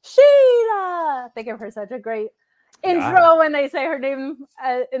 Hikaru Shida. They give her such a great intro when they say her name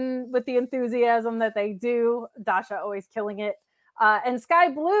with the enthusiasm that they do. Dasha always killing it. And Sky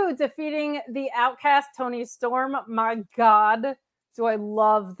Blue defeating the Outcast Tony Storm. My God, do I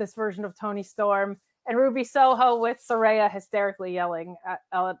love this version of Tony Storm. and Ruby Soho with Saraya hysterically yelling at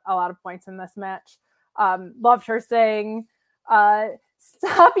a lot of points in this match. Loved her saying,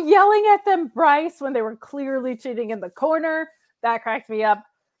 stop yelling at them, Bryce, when they were clearly cheating in the corner. That cracked me up.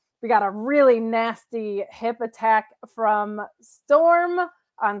 We got a really nasty hip attack from Storm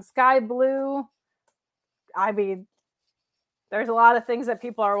on Sky Blue. I mean, there's a lot of things that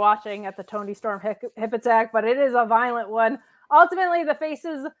people are watching at the Toni Storm hip attack, but it is a violent one. Ultimately, the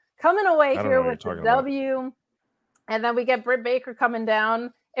faces coming away here with the W. About. And then we get Britt Baker coming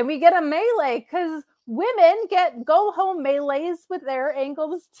down, and we get a melee because women get go-home melees with their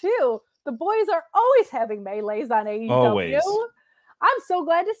angles too. The boys are always having melees on AEW. Always. I'm so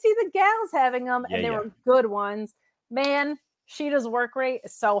glad to see the gals having them, and they were good ones. Man, Sheeta's work rate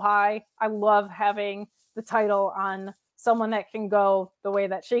is so high. I love having the title on someone that can go the way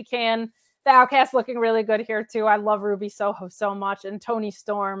that she can. The Outcast looking really good here too. I love Ruby Soho so much, and Toni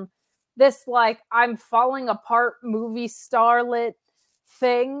Storm. This I'm falling apart movie starlet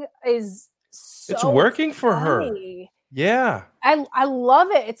thing is so it's working for funny. Her. Yeah. I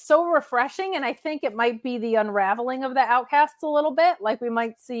love it. It's so refreshing, and I think it might be the unraveling of the Outcasts a little bit. Like we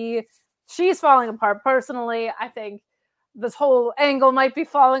might see she's falling apart. Personally, I think this whole angle might be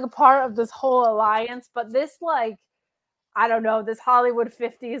falling apart of this whole alliance, but this I don't know, this Hollywood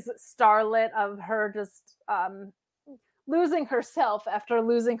 50s starlet of her just losing herself after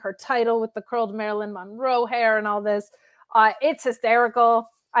losing her title with the curled Marilyn Monroe hair and all this. It's hysterical.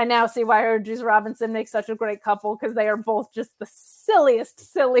 I now see why her and Juice Robinson make such a great couple, because they are both just the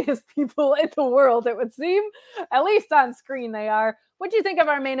silliest people in the world, it would seem. At least on screen they are. What do you think of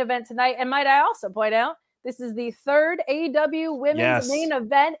our main event tonight? And might I also point out, this is the third AEW women's main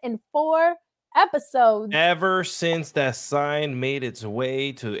event in 4 episodes. Ever since that sign made its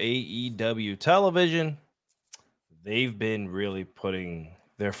way to AEW television, they've been really putting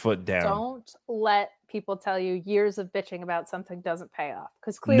their foot down. Don't let people tell you years of bitching about something doesn't pay off,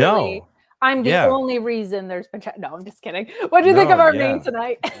 because clearly I'm the only reason there's been. No, I'm just kidding. What do you think of our main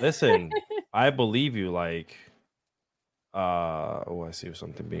tonight? Listen, I believe you. I see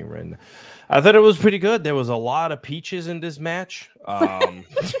something being written. I thought it was pretty good. There was a lot of peaches in this match.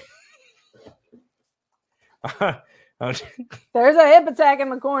 There's a hip attack in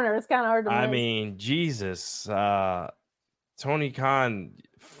the corner. It's kind of hard to miss. I mean, Jesus, Tony Khan,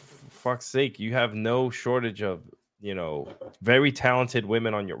 fuck's sake, you have no shortage of very talented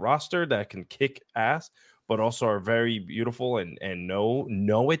women on your roster that can kick ass, but also are very beautiful and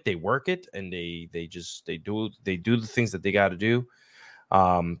know it. They work it, and they do the things that they got to do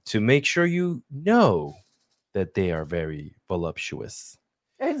to make sure you know that they are very voluptuous.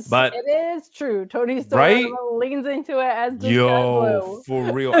 It is true. Tony Storm leans into it as the blue.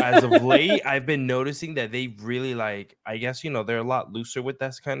 For real. As of late, I've been noticing that they really I guess, they're a lot looser with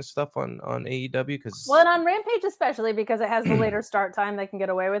that kind of stuff on AEW. And on Rampage especially, because it has the later start time, they can get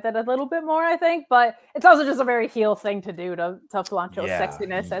away with it a little bit more, I think. But it's also just a very heel thing to do to flaunt your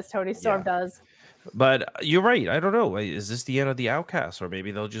sexiness as Tony Storm does. But you're right. I don't know. Is this the end of the Outcasts, or maybe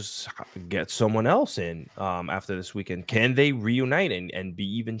they'll just get someone else in after this weekend? Can they reunite and be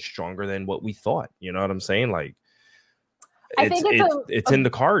even stronger than what we thought? You know what I'm saying? It's in the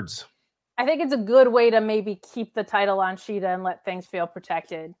cards. I think it's a good way to maybe keep the title on Sheeta and let things feel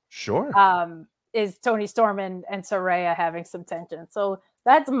protected. Sure. Is Toni Storm and Saraya having some tension? So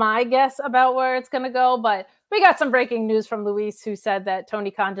that's my guess about where it's going to go. But we got some breaking news from Luis, who said that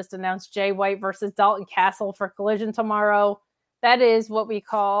Tony Khan just announced Jay White versus Dalton Castle for Collision tomorrow. That is what we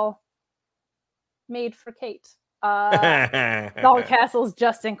call made for Kate. Dalton Castle's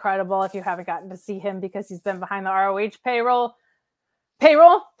just incredible if you haven't gotten to see him, because he's been behind the ROH paywall.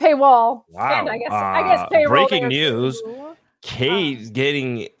 Wow. And I guess payroll. Breaking news. Kate's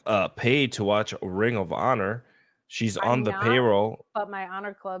getting paid to watch Ring of Honor. She's on the payroll. But my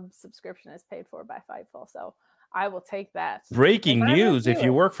Honor Club subscription is paid for by Fightful, so I will take that. Breaking news, if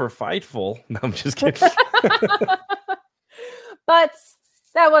you work for Fightful. No, I'm just kidding. But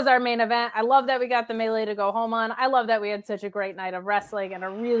that was our main event. I love that we got the melee to go home on. I love that we had such a great night of wrestling and a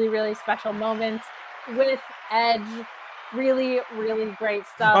really, really special moment with Edge. Really, really great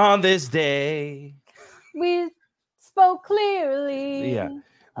stuff. On this day, we spoke clearly. Yeah.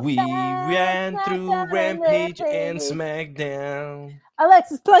 We ran through Rampage and Smackdown.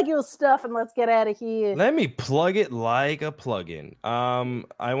 Alexis, plug your stuff and let's get out of here. Let me plug it like a plug-in.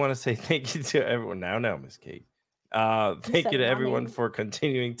 I want to say thank you to everyone. Now, Miss Kate. Thank you to everyone for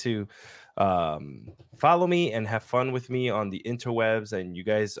continuing to follow me and have fun with me on the interwebs. And you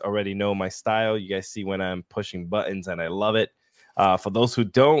guys already know my style. You guys see when I'm pushing buttons, and I love it. For those who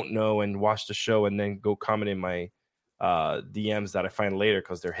don't know and watch the show and then go comment in my DMs that I find later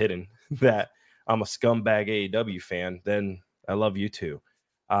because they're hidden, that I'm a scumbag AEW fan, then I love you too.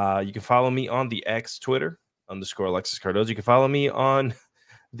 You can follow me on the X Twitter _Alexis Cardoza. You can follow me on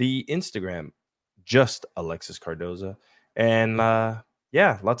the Instagram, just Alexis Cardoza. And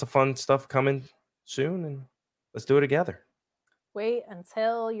lots of fun stuff coming soon, and let's do it together. Wait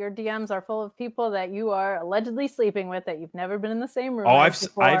until your DMs are full of people that you are allegedly sleeping with that you've never been in the same room. Oh, I've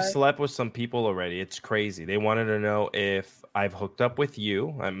slept with some people already. It's crazy. They wanted to know if I've hooked up with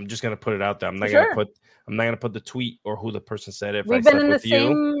you. I'm just gonna put it out there. I'm not gonna put the tweet or who the person said it. We've been in the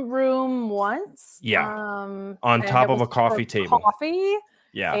same room once. Yeah. On top of a coffee table. Coffee.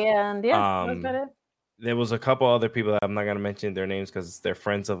 Yeah. And that was about it. There was a couple other people that I'm not gonna mention their names because they're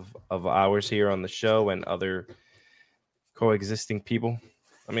friends of ours here on the show and other coexisting people.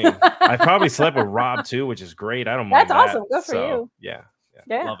 I mean, I probably slept with Rob too, which is great. I don't mind. That's awesome. Good for you. Yeah,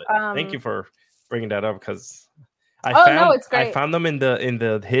 love it. Thank you for bringing that up because it's great. I found them in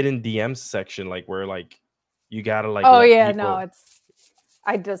the hidden DMs section, like where like you gotta like. Oh yeah, people... no,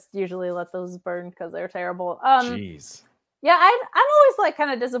 I just usually let those burn because they're terrible. Jeez. Yeah, I'm always like kind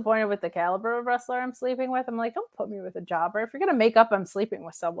of disappointed with the caliber of wrestler I'm sleeping with. I'm like, don't put me with a jobber. If you're gonna make up I'm sleeping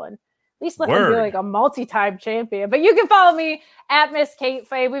with someone, at least let him be like a multi-time champion. But you can follow me at Miss Kate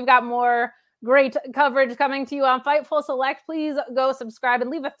Faye. We've got more great coverage coming to you on Fightful Select. Please go subscribe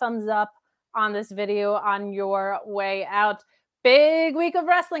and leave a thumbs up on this video on your way out. Big week of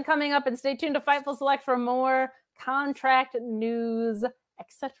wrestling coming up, and stay tuned to Fightful Select for more contract news,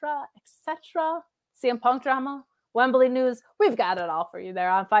 etc., etc. CM Punk drama, Wembley news. We've got it all for you there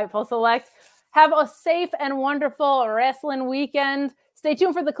on Fightful Select. Have a safe and wonderful wrestling weekend. Stay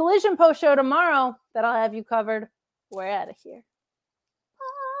tuned for the Collision post show tomorrow. That'll have you covered. We're out of here.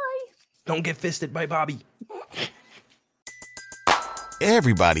 Bye. Don't get fisted by Bobby.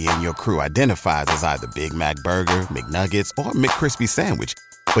 Everybody in your crew identifies as either Big Mac Burger, McNuggets, or McCrispy Sandwich.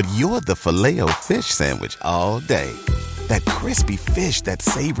 But you're the Filet-O-Fish Sandwich all day. That crispy fish, that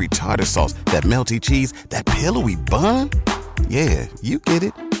savory tartar sauce, that melty cheese, that pillowy bun. Yeah, you get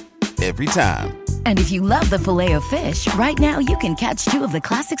it. Every time. And if you love the Filet-O-Fish, right now you can catch two of the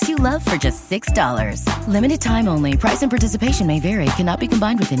classics you love for just $6. Limited time only. Price and participation may vary. Cannot be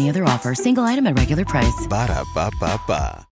combined with any other offer. Single item at regular price. Ba-da-ba-ba-ba.